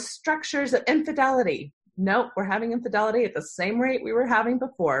 structures of infidelity. Nope, we're having infidelity at the same rate we were having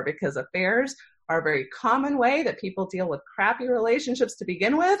before because affairs are a very common way that people deal with crappy relationships to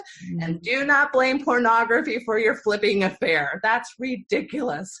begin with. And do not blame pornography for your flipping affair. That's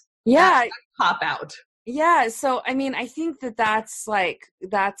ridiculous. Yeah. That's a cop out. Yeah. So, I mean, I think that's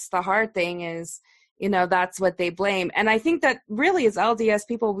the hard thing is, that's what they blame. And I think that really as LDS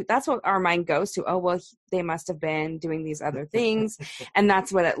people, that's what our mind goes to. Oh, well, they must have been doing these other things. And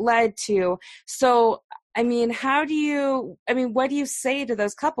that's what it led to. So, I mean, what do you say to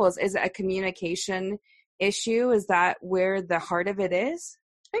those couples? Is it a communication issue? Is that where the heart of it is?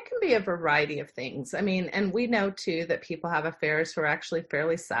 It can be a variety of things. I mean, and we know too that people have affairs who are actually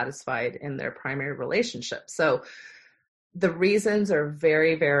fairly satisfied in their primary relationship. So the reasons are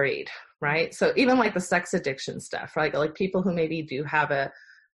very varied, right? So even like the sex addiction stuff, right? Like people who maybe do have a,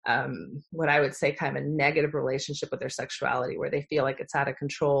 what I would say kind of a negative relationship with their sexuality where they feel like it's out of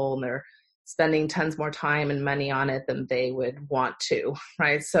control and they're spending tons more time and money on it than they would want to,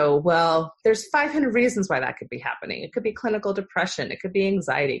 right? So, well, there's 500 reasons why that could be happening. It could be clinical depression. It could be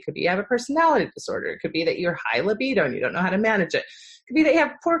anxiety. It could be you have a personality disorder. It could be that you're high libido and you don't know how to manage it. It could be that you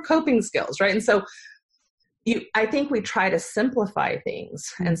have poor coping skills, right? And so I think we try to simplify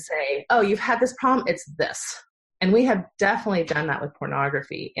things and say, oh, you've had this problem, it's this. And we have definitely done that with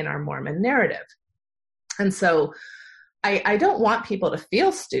pornography in our Mormon narrative. And so I don't want people to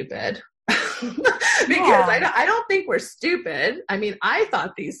feel stupid because I don't think we're stupid. I mean, I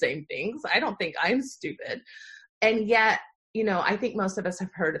thought these same things. I don't think I'm stupid. And yet, I think most of us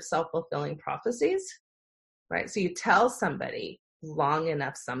have heard of self-fulfilling prophecies, right? So you tell somebody long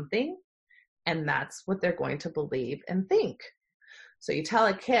enough something, and that's what they're going to believe and think. So you tell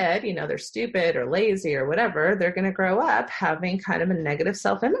a kid, they're stupid or lazy or whatever, they're going to grow up having kind of a negative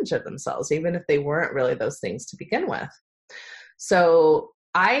self-image of themselves, even if they weren't really those things to begin with. So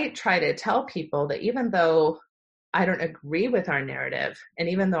I try to tell people that even though I don't agree with our narrative, and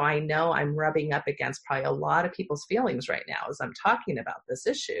even though I know I'm rubbing up against probably a lot of people's feelings right now as I'm talking about this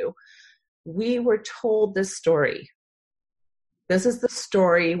issue, we were told this story. This is the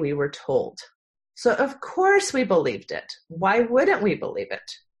story we were told. So of course we believed it. Why wouldn't we believe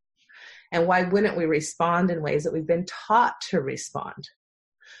it? And why wouldn't we respond in ways that we've been taught to respond?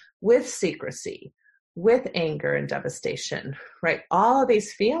 With secrecy, with anger and devastation, right? All of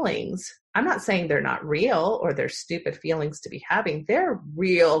these feelings, I'm not saying they're not real or they're stupid feelings to be having. They're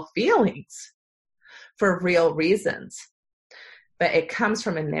real feelings for real reasons. But it comes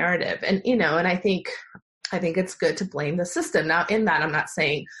from a narrative. And, and I think it's good to blame the system. Now, in that, I'm not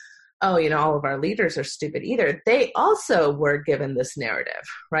saying, oh, all of our leaders are stupid either. They also were given this narrative,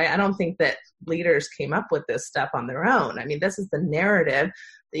 right? I don't think that leaders came up with this stuff on their own. I mean, this is the narrative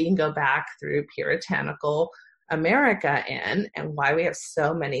that you can go back through puritanical America in, and why we have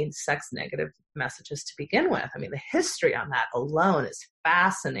so many sex negative messages to begin with. I mean, the history on that alone is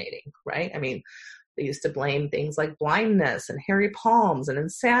fascinating, right? I mean, they used to blame things like blindness and hairy palms and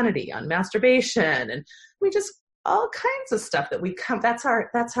insanity on masturbation, and we just all kinds of stuff that that's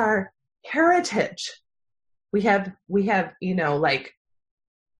our heritage. We have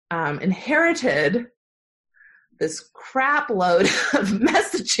inherited this crap load of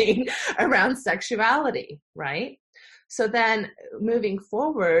messaging around sexuality, right? So then moving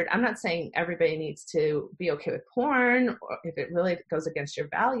forward, I'm not saying everybody needs to be okay with porn or if it really goes against your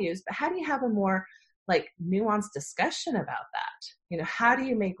values, but how do you have a more nuanced discussion about that? How do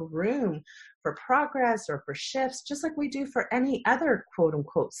you make room for progress or for shifts, just like we do for any other quote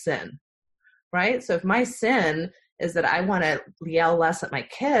unquote sin, right? So if my sin is that I want to yell less at my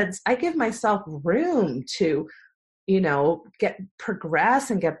kids, I give myself room to, progress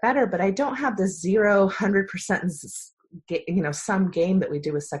and get better, but I don't have this 100% some game that we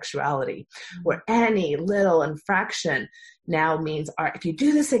do with sexuality, where any little infraction now means, all right, if you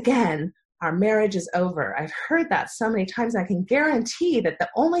do this again, our marriage is over. I've heard that so many times. I can guarantee that the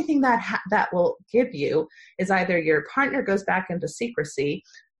only thing that will give you is either your partner goes back into secrecy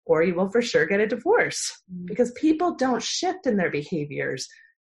or you will for sure get a divorce, because people don't shift in their behaviors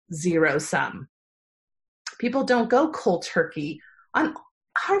zero sum. People don't go cold turkey on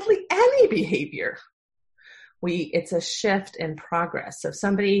hardly any behavior. It's a shift in progress. So if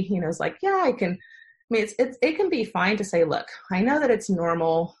somebody, is like, yeah, I can, it can be fine to say, look, I know that it's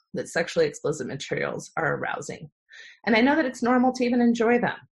normal that sexually explicit materials are arousing. And I know that it's normal to even enjoy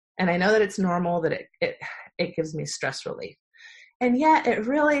them. And I know that it's normal that it gives me stress relief. And yet it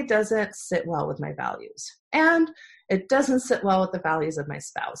really doesn't sit well with my values. And it doesn't sit well with the values of my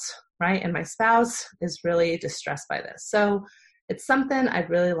spouse, right? And my spouse is really distressed by this. So it's something I'd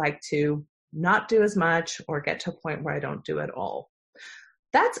really like to not do as much or get to a point where I don't do it all.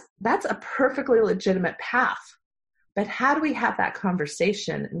 That's a perfectly legitimate path. But how do we have that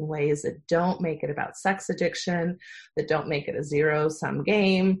conversation in ways that don't make it about sex addiction, that don't make it a zero-sum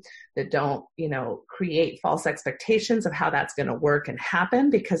game, that don't, create false expectations of how that's going to work and happen?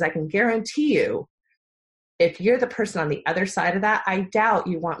 Because I can guarantee you, if you're the person on the other side of that, I doubt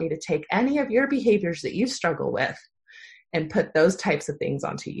you want me to take any of your behaviors that you struggle with and put those types of things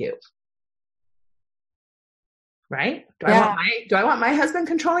onto you. Right? Do I want my husband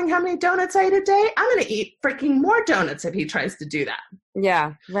controlling how many donuts I eat a day? I'm going to eat freaking more donuts if he tries to do that.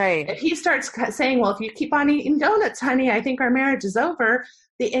 Yeah, right. If he starts saying, well, if you keep on eating donuts, honey, I think our marriage is over,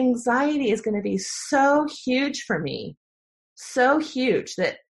 the anxiety is going to be so huge for me. So huge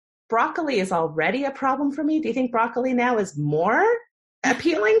that broccoli is already a problem for me. Do you think broccoli now is more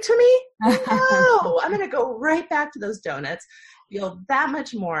appealing to me? No, I'm going to go right back to those donuts, feel that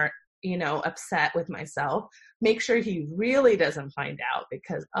much more, upset with myself. Make sure he really doesn't find out,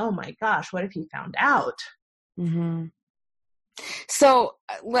 because, oh my gosh, what if he found out? Mm-hmm. So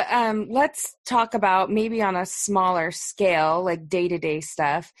let's talk about, maybe on a smaller scale, like day-to-day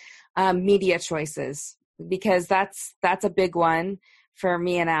stuff, media choices, because that's a big one for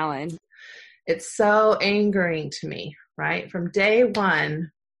me and Alan. It's so angering to me, right? From day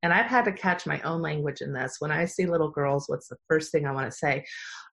one, and I've had to catch my own language in this. When I see little girls, what's the first thing I want to say?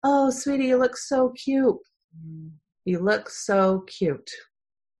 Oh, sweetie, you look so cute. You look so cute.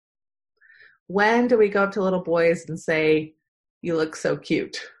 When do we go up to little boys and say, you look so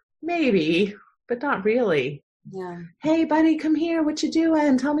cute? Maybe, but not really. Yeah. Hey, buddy, come here. What you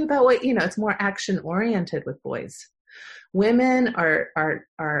doing? Tell me about what, it's more action oriented with boys. Women are,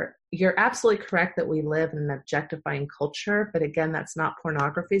 you're absolutely correct that we live in an objectifying culture, but again, that's not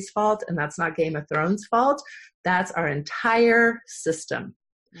pornography's fault, and that's not Game of Thrones' fault. That's our entire system.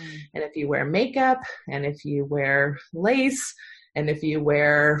 And if you wear makeup, and if you wear lace, and if you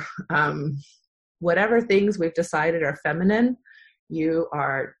wear whatever things we've decided are feminine, you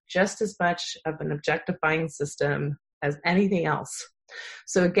are just as much of an objectifying system as anything else.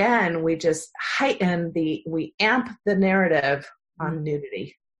 So again, we just we amp the narrative on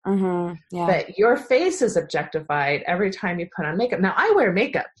nudity. Mm-hmm. Yeah. But your face is objectified every time you put on makeup. Now, I wear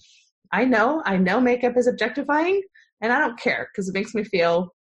makeup. I know makeup is objectifying, and I don't care because it makes me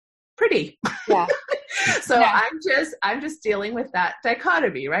feel pretty. Yeah. So yeah. I'm just dealing with that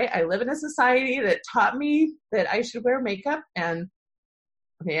dichotomy, right? I live in a society that taught me that I should wear makeup, and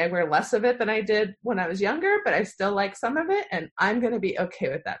I wear less of it than I did when I was younger, but I still like some of it, and I'm going to be okay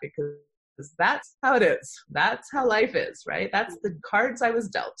with that because that's how it is. That's how life is, right? That's the cards I was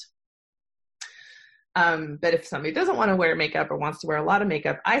dealt. But if somebody doesn't want to wear makeup or wants to wear a lot of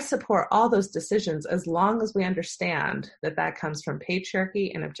makeup, I support all those decisions as long as we understand that that comes from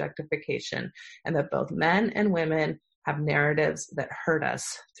patriarchy and objectification, and that both men and women have narratives that hurt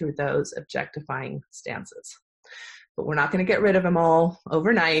us through those objectifying stances. But we're not going to get rid of them all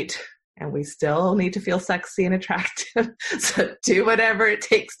overnight, and we still need to feel sexy and attractive. So do whatever it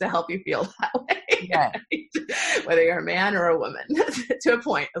takes to help you feel that way. Yeah. Whether you're a man or a woman, to a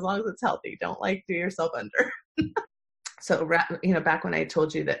point, as long as it's healthy. Don't do yourself under. So, back when I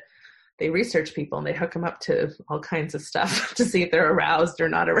told you that they research people and they hook them up to all kinds of stuff to see if they're aroused or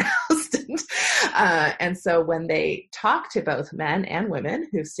not aroused. And so when they talk to both men and women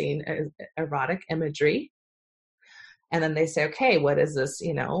who've seen erotic imagery, and then they say, okay, what is this,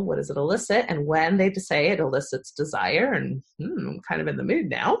 what does it elicit? And when they say it elicits desire and I'm kind of in the mood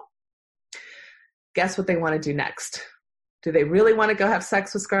now, guess what they want to do next? Do they really want to go have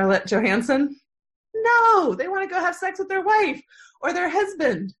sex with Scarlett Johansson? No, they want to go have sex with their wife or their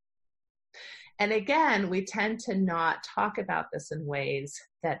husband. And again, we tend to not talk about this in ways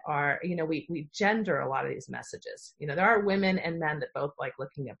that are, we gender a lot of these messages. There are women and men that both like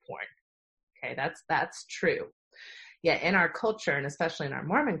looking at porn. Okay, that's true. Yet in our culture, and especially in our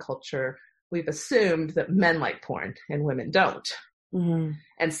Mormon culture, we've assumed that men like porn and women don't. Mm-hmm.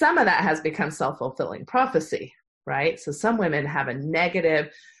 And some of that has become self-fulfilling prophecy, right? So some women have a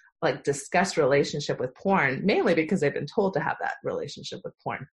negative, disgust relationship with porn, mainly because they've been told to have that relationship with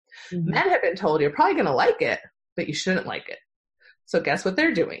porn. Mm-hmm. Men have been told you're probably going to like it, but you shouldn't like it. So guess what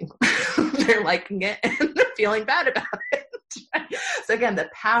they're doing? They're liking it and they're feeling bad about it. So again,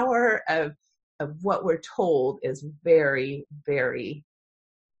 the power of what we're told is very, very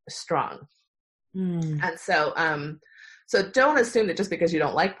strong. Mm. And so don't assume that just because you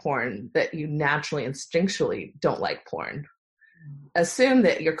don't like porn that you naturally instinctually don't like porn. Assume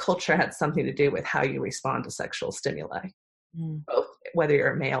that your culture had something to do with how you respond to sexual stimuli, both whether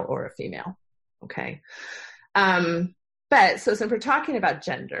you're a male or a female. Okay. But since we're talking about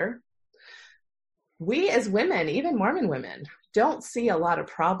gender, we as women, even Mormon women, don't see a lot of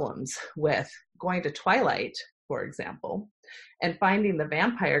problems with going to Twilight, for example, and finding the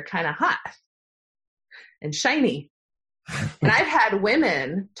vampire kind of hot and shiny. And I've had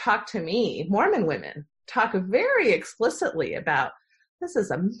women talk to me, Mormon women, talk very explicitly about, this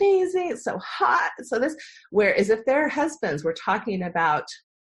is amazing, it's so hot. So whereas if their husbands were talking about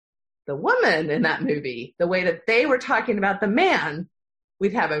the woman in that movie, the way that they were talking about the man,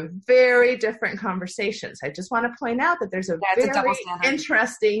 we'd have a very different conversation. So I just want to point out that there's a very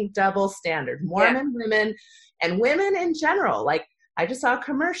interesting double standard. Mormon women and women in general. I just saw a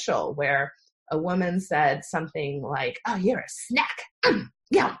commercial where a woman said something like, oh, you're a snack.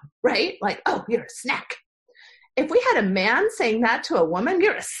 Yeah, right? Oh, you're a snack. If we had a man saying that to a woman,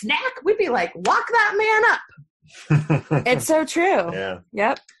 you're a snack, we'd be like, lock that man up. It's so true. Yeah.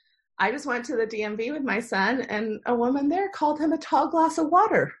 Yep. I just went to the DMV with my son, and a woman there called him a tall glass of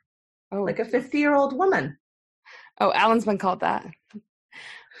water, like a 50-year-old woman. Oh, Alan's been called that.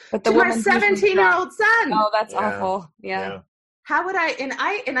 But to my 17-year-old son. Oh, that's awful. Yeah. How would I?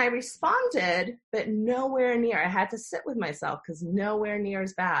 And I responded, but nowhere near. I had to sit with myself because nowhere near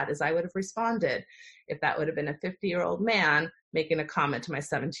as bad as I would have responded if that would have been a 50-year-old man making a comment to my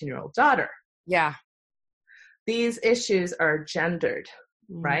 17-year-old daughter. Yeah. These issues are gendered,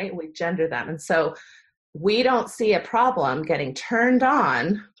 right? We gender them. And so we don't see a problem getting turned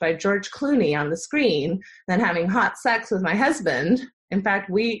on by George Clooney on the screen than having hot sex with my husband. In fact,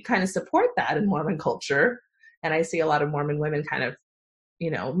 we kind of support that in Mormon culture. And I see a lot of Mormon women kind of,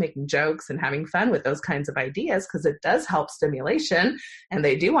 making jokes and having fun with those kinds of ideas because it does help stimulation and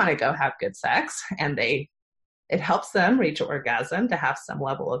they do want to go have good sex and it helps them reach orgasm to have some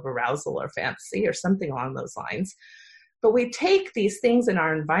level of arousal or fantasy or something along those lines. But we take these things in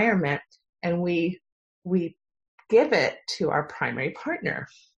our environment and we give it to our primary partner.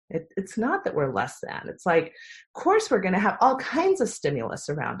 It's not that we're less than. It's like, of course, we're going to have all kinds of stimulus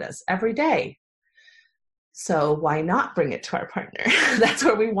around us every day. So why not bring it to our partner? That's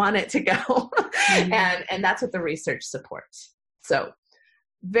where we want it to go. Mm-hmm. And that's what the research supports. So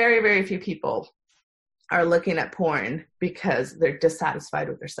very, very few people are looking at porn because they're dissatisfied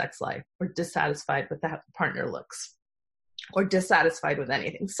with their sex life or dissatisfied with how the partner looks or dissatisfied with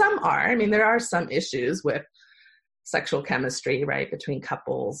anything. Some are. I mean, there are some issues with sexual chemistry, right, between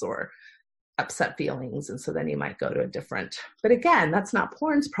couples or upset feelings. And so then you might go to a different, but again, that's not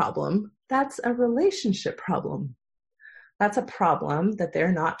porn's problem. That's a relationship problem. That's a problem that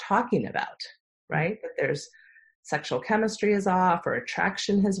they're not talking about, right? That there's sexual chemistry is off or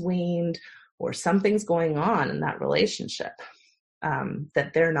attraction has waned or something's going on in that relationship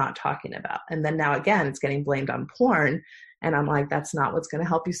that they're not talking about. And then now again, it's getting blamed on porn. And I'm like, that's not what's going to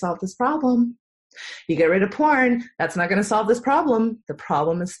help you solve this problem. You get rid of porn, that's not going to solve this problem. The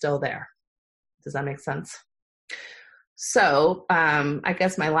problem is still there. Does that make sense? So I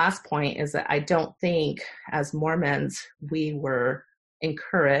guess my last point is that I don't think as Mormons, we were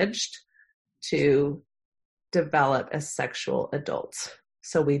encouraged to develop as sexual adults.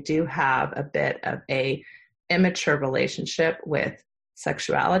 So we do have a bit of a immature relationship with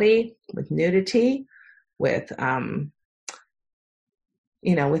sexuality, with nudity, with,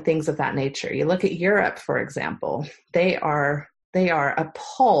 with things of that nature. You look at Europe, for example, they are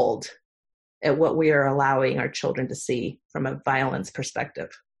appalled at what we are allowing our children to see from a violence perspective.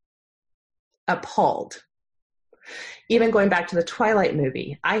 Appalled. Even going back to the Twilight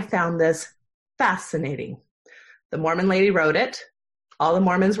movie, I found this fascinating. The Mormon lady wrote it. All the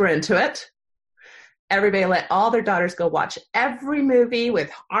Mormons were into it. Everybody let all their daughters go watch every movie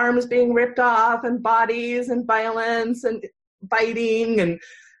with arms being ripped off and bodies and violence and biting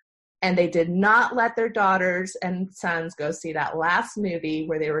and they did not let their daughters and sons go see that last movie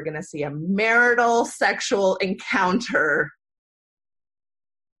where they were going to see a marital sexual encounter.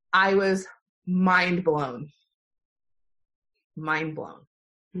 I was mind blown. Mind blown.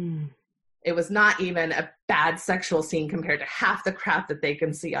 Mm. It was not even a bad sexual scene compared to half the crap that they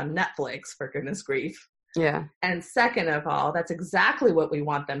can see on Netflix, for goodness grief. Yeah. And second of all, that's exactly what we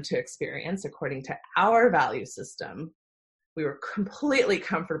want them to experience according to our value system. We were completely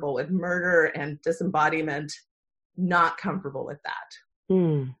comfortable with murder and disembodiment, not comfortable with that.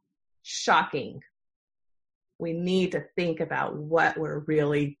 Mm. Shocking. We need to think about what we're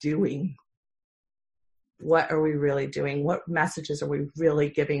really doing. What are we really doing? What messages are we really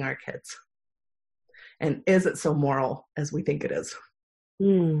giving our kids? And is it so moral as we think it is?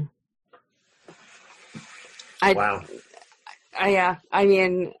 Mm. Wow. I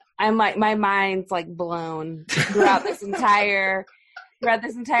mean, I'm like, my mind's like blown throughout this entire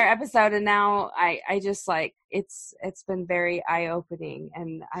episode. And now I just like, it's been very eye-opening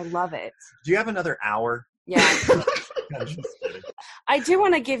and I love it. Do you have another hour? Yeah. I do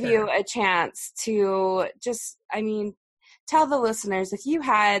want to give you a chance to just, tell the listeners if you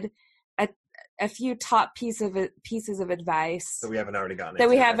had a few top pieces of advice that we haven't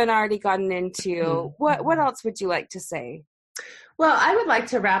already gotten into. What else would you like to say? Well, I would like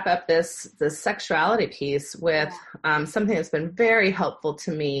to wrap up this sexuality piece with something that's been very helpful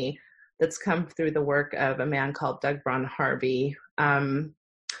to me that's come through the work of a man called Doug Braun Harvey. And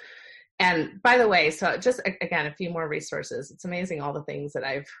by the way, so just again, a few more resources. It's amazing all the things that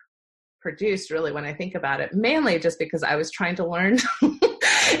I've produced really when I think about it, mainly just because I was trying to learn.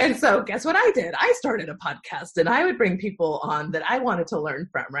 And so guess what I did? I started a podcast and I would bring people on that I wanted to learn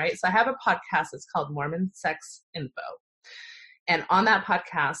from, right? So I have a podcast that's called Mormon Sex Info. And on that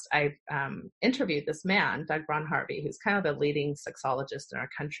podcast, I interviewed this man, Doug Braun Harvey, who's kind of the leading sexologist in our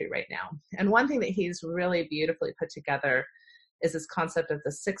country right now. And one thing that he's really beautifully put together is this concept of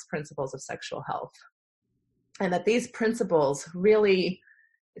the 6 principles of sexual health. And that these principles really,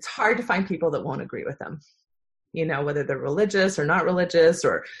 it's hard to find people that won't agree with them. Whether they're religious or not religious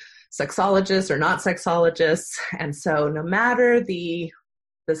or sexologists or not sexologists. And so no matter the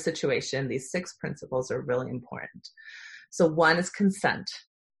situation, these 6 principles are really important. So one is consent.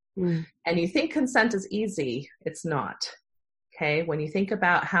 And you think consent is easy. It's not. Okay. When you think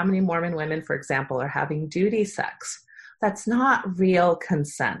about how many Mormon women, for example, are having duty sex, that's not real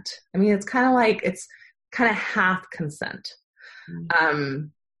consent. I mean, it's kind of half consent.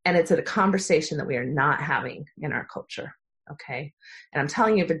 And it's a conversation that we are not having in our culture. Okay. And I'm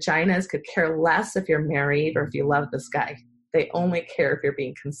telling you, vaginas could care less if you're married or if you love this guy. They only care if you're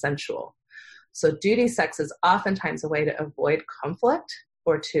being consensual. So duty sex is oftentimes a way to avoid conflict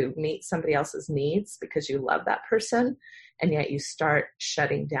or to meet somebody else's needs because you love that person. And yet you start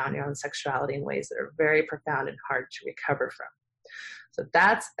shutting down your own sexuality in ways that are very profound and hard to recover from. So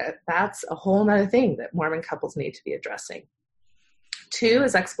that's a whole nother thing that Mormon couples need to be addressing. 2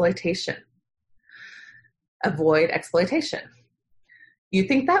 is exploitation. Avoid exploitation. You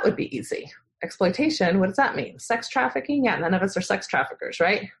think that would be easy. Exploitation, what does that mean? Sex trafficking? Yeah, none of us are sex traffickers,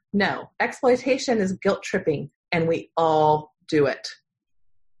 right? No. Exploitation is guilt tripping, and we all do it.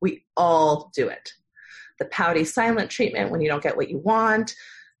 We all do it. The pouty silent treatment when you don't get what you want,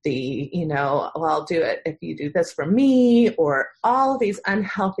 I'll do it if you do this for me, or all of these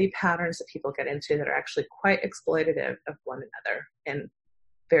unhealthy patterns that people get into that are actually quite exploitative of one another in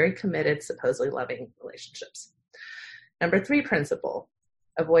very committed, supposedly loving relationships. Number 3 principle,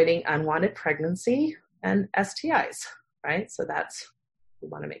 avoiding unwanted pregnancy and STIs, right? So we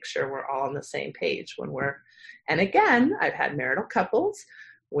want to make sure we're all on the same page and again, I've had marital couples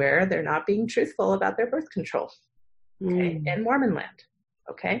where they're not being truthful about their birth control, okay, in Mormon land,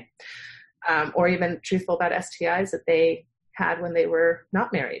 okay? Or even truthful about STIs that they had when they were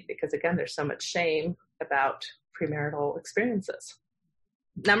not married, because again, there's so much shame about premarital experiences.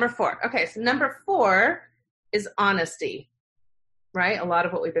 Number 4. Okay, so number 4 is honesty, right? A lot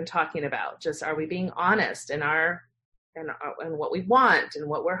of what we've been talking about. Just, are we being honest in and what we want and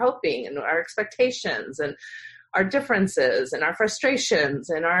what we're hoping and our expectations and our differences and our frustrations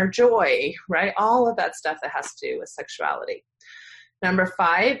and our joy, right? All of that stuff that has to do with sexuality. Number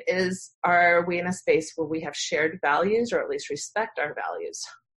 5 is, are we in a space where we have shared values or at least respect our values,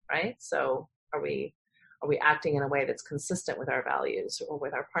 right? So are we acting in a way that's consistent with our values or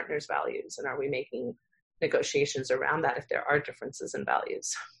with our partner's values? And are we making negotiations around that if there are differences in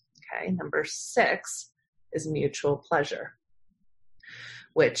values? Okay. Number 6 is mutual pleasure,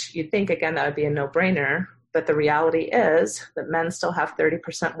 which you'd think, again, that would be a no-brainer. But the reality is that men still have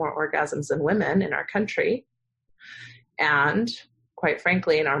 30% more orgasms than women in our country. And quite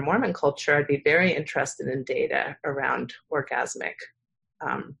frankly, in our Mormon culture, I'd be very interested in data around orgasmic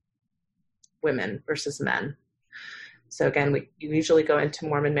women versus men. So again, you usually go into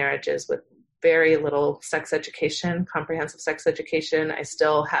Mormon marriages with very little sex education, comprehensive sex education. I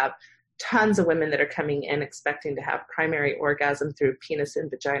still have tons of women that are coming in expecting to have primary orgasm through penis and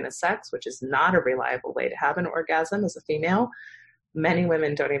vagina sex, which is not a reliable way to have an orgasm as a female. Many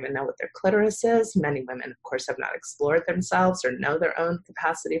women don't even know what their clitoris is. Many women, of course, have not explored themselves or know their own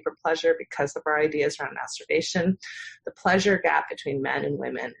capacity for pleasure because of our ideas around masturbation. The pleasure gap between men and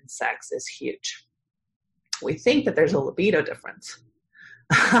women in sex is huge. We think that there's a libido difference.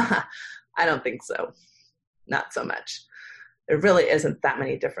 I don't think so. Not so much. There really isn't that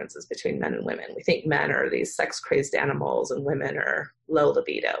many differences between men and women. We think men are these sex-crazed animals and women are low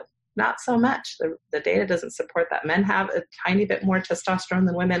libido. Not so much. The data doesn't support that. Men have a tiny bit more testosterone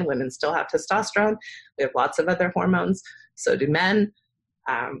than women. Women still have testosterone. We have lots of other hormones. So do men.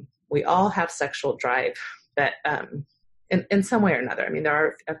 We all have sexual drive, but in some way or another. I mean, there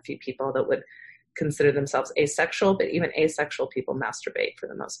are a few people that would consider themselves asexual, but even asexual people masturbate for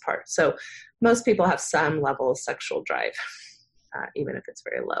the most part. So most people have some level of sexual drive, even if it's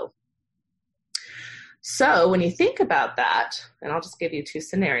very low. So when you think about that, and I'll just give you 2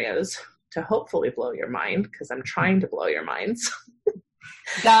 scenarios to hopefully blow your mind, because I'm trying to blow your minds.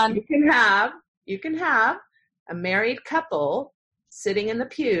 Done. You can have a married couple sitting in the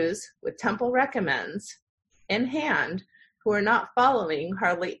pews with Temple Recommends in hand who are not following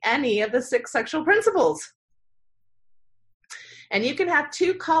hardly any of the 6 sexual principles. And you can have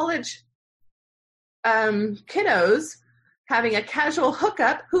 2 college kiddos having a casual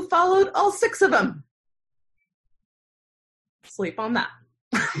hookup who followed all 6 of them. Sleep on that.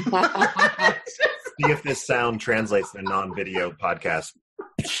 See if this sound translates to a non-video podcast.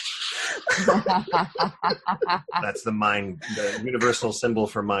 That's the universal symbol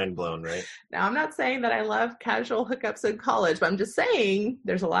for mind blown, right? Now, I'm not saying that I love casual hookups in college, but I'm just saying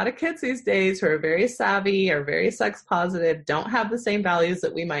there's a lot of kids these days who are very savvy, are very sex positive, don't have the same values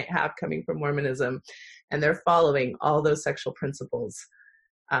that we might have coming from Mormonism, and they're following all those sexual principles.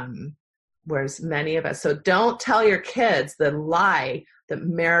 Whereas many of us, so don't tell your kids the lie that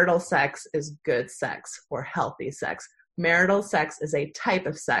marital sex is good sex or healthy sex. Marital sex is a type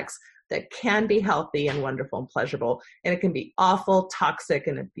of sex that can be healthy and wonderful and pleasurable, and it can be awful, toxic,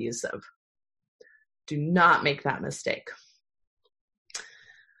 and abusive. Do not make that mistake.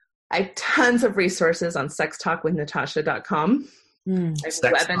 I have tons of resources on sextalkwithnatasha.com. I have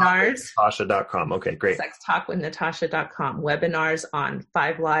webinars. Natasha.com. Okay, great. Sextalkwithnatasha.com. Webinars on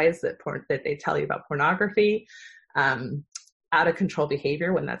 5 lies that they tell you about pornography, out of control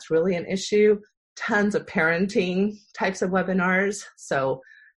behavior when that's really an issue, tons of parenting types of webinars. So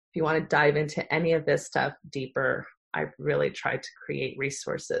if you want to dive into any of this stuff deeper, I've really tried to create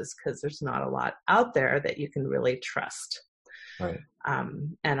resources because there's not a lot out there that you can really trust. Right.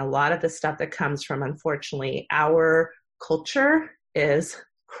 And a lot of the stuff that comes from, unfortunately, our culture is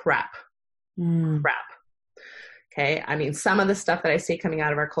crap. Crap. Okay. I mean, some of the stuff that I see coming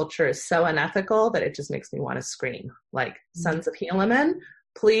out of our culture is so unethical that it just makes me want to scream. Like Sons of Helaman,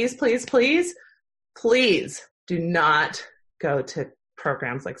 please, please, please, please do not go to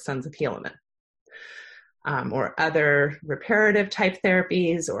programs like Sons of Helaman. Or other reparative type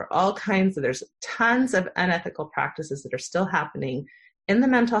therapies, or all kinds of, there's tons of unethical practices that are still happening in the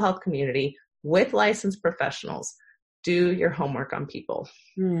mental health community with licensed professionals. Do your homework on people.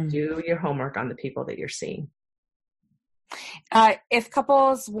 Do your homework on the people that you're seeing. If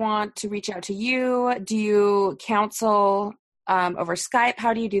couples want to reach out to you, do you counsel over Skype?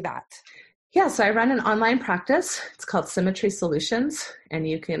 How do you do that? Yeah, so I run an online practice. It's called Symmetry Solutions, and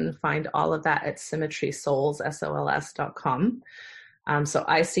you can find all of that at symmetrysols.com. So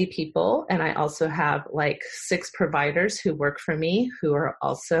I see people, and I also have like 6 providers who work for me who are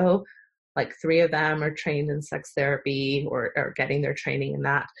also, like 3 of them are trained in sex therapy or getting their training in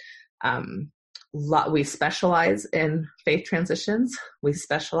that. We specialize in faith transitions. We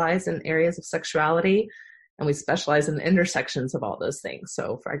specialize in areas of sexuality. And we specialize in the intersections of all those things.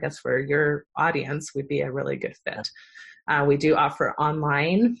 So I guess for your audience, we'd be a really good fit. We do offer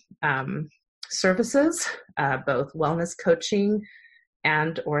online services, both wellness coaching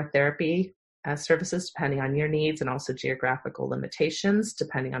and or therapy services, depending on your needs, and also geographical limitations,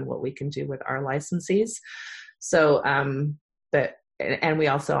 depending on what we can do with our licensees. So, and we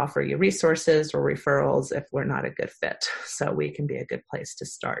also offer you resources or referrals if we're not a good fit. So we can be a good place to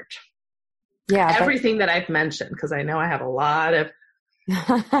start. Yeah, everything that I've mentioned, because I know I have a lot of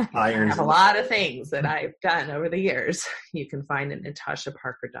irons, a lot of things that I've done over the years. You can find at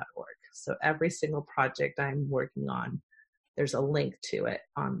natashaparker.org. So every single project I'm working on, there's a link to it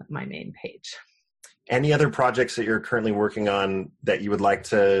on my main page. Any other projects that you're currently working on that you would like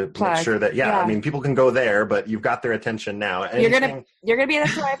to Plug. make sure that, I mean, people can go there, but you've got their attention now. You're gonna be at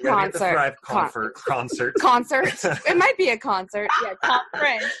the Thrive concert. Concert. It might be a concert. Yeah,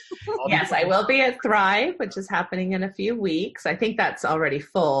 conference. Yes, I will be at Thrive, which is happening in a few weeks. I think that's already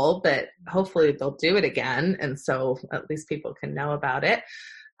full, but hopefully they'll do it again, and so at least people can know about it.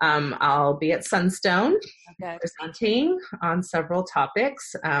 I'll be at Sunstone presenting on several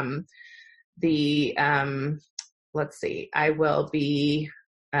topics. Let's see, I will be,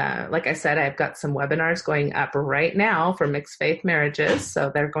 like I said, I've got some webinars going up right now for mixed faith marriages.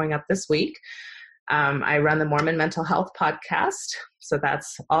 So they're going up this week. I run the Mormon Mental Health podcast. So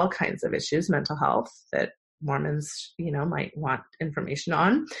that's all kinds of issues, mental health, that Mormons, might want information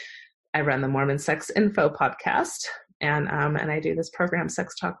on. I run the Mormon Sex Info podcast, and I do this program,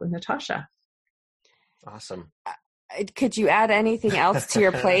 Sex Talk with Natasha. Awesome. Could you add anything else to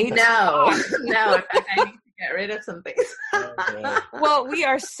your plate? No. In fact, I need to get rid of some things. Okay. Well, we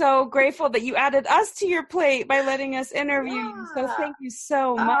are so grateful that you added us to your plate by letting us interview you. So thank you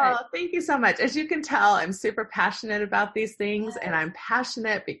so much. Oh, thank you so much. As you can tell, I'm super passionate about these things, and I'm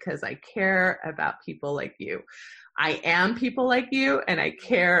passionate because I care about people like you. I am people like you, and I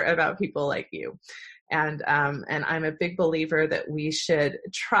care about people like you. And I'm a big believer that we should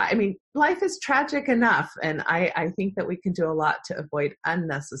try. I mean, life is tragic enough, and I think that we can do a lot to avoid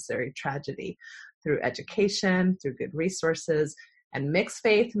unnecessary tragedy through education, through good resources. And mixed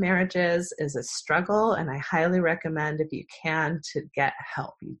faith marriages is a struggle, and I highly recommend, if you can, to get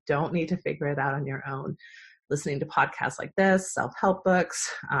help. You don't need to figure it out on your own. Listening to podcasts like this, self-help books,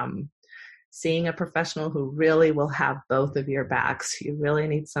 seeing a professional who really will have both of your backs. You really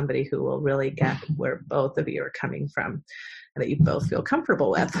need somebody who will really get where both of you are coming from and that you both feel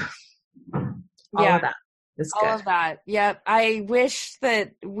comfortable with. All of that is good. All of that. Yep. I wish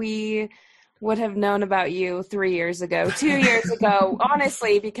that we would have known about you 3 years ago, 2 years ago,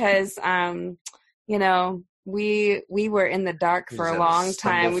 honestly, because, we were in the dark for a long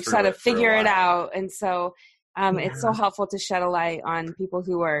time. We just had to figure it out. And so it's so helpful to shed a light on people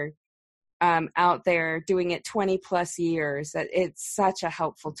who are out there doing it 20 plus years. That it's such a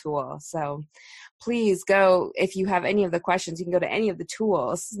helpful tool. So please go, if you have any of the questions, you can go to any of the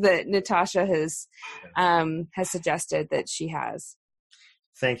tools that Natasha has suggested that she has.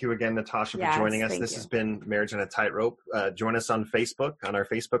 Thank you again, Natasha, for joining us. This has been Marriage on a Tightrope. Join us on Facebook, on our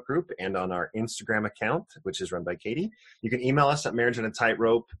Facebook group, and on our Instagram account, which is run by Katie. You can email us at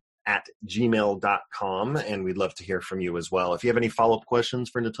marriageonatightrope@gmail.com, and we'd love to hear from you as well. If you have any follow-up questions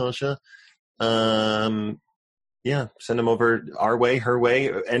for Natasha, send them over our way, her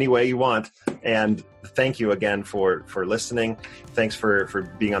way, any way you want. And thank you again for listening. Thanks for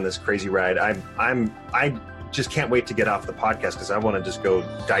being on this crazy ride. I just can't wait to get off the podcast because I want to just go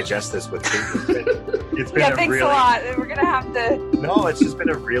digest this with Kate. It's been thanks a lot. We're going to have to. No, it's just been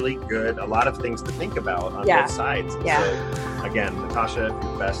a lot of things to think about on both sides. Yeah. So, again, Natasha, you're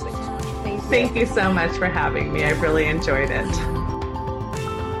the best. Thank you so much. Thank you so much for having me. I really enjoyed it.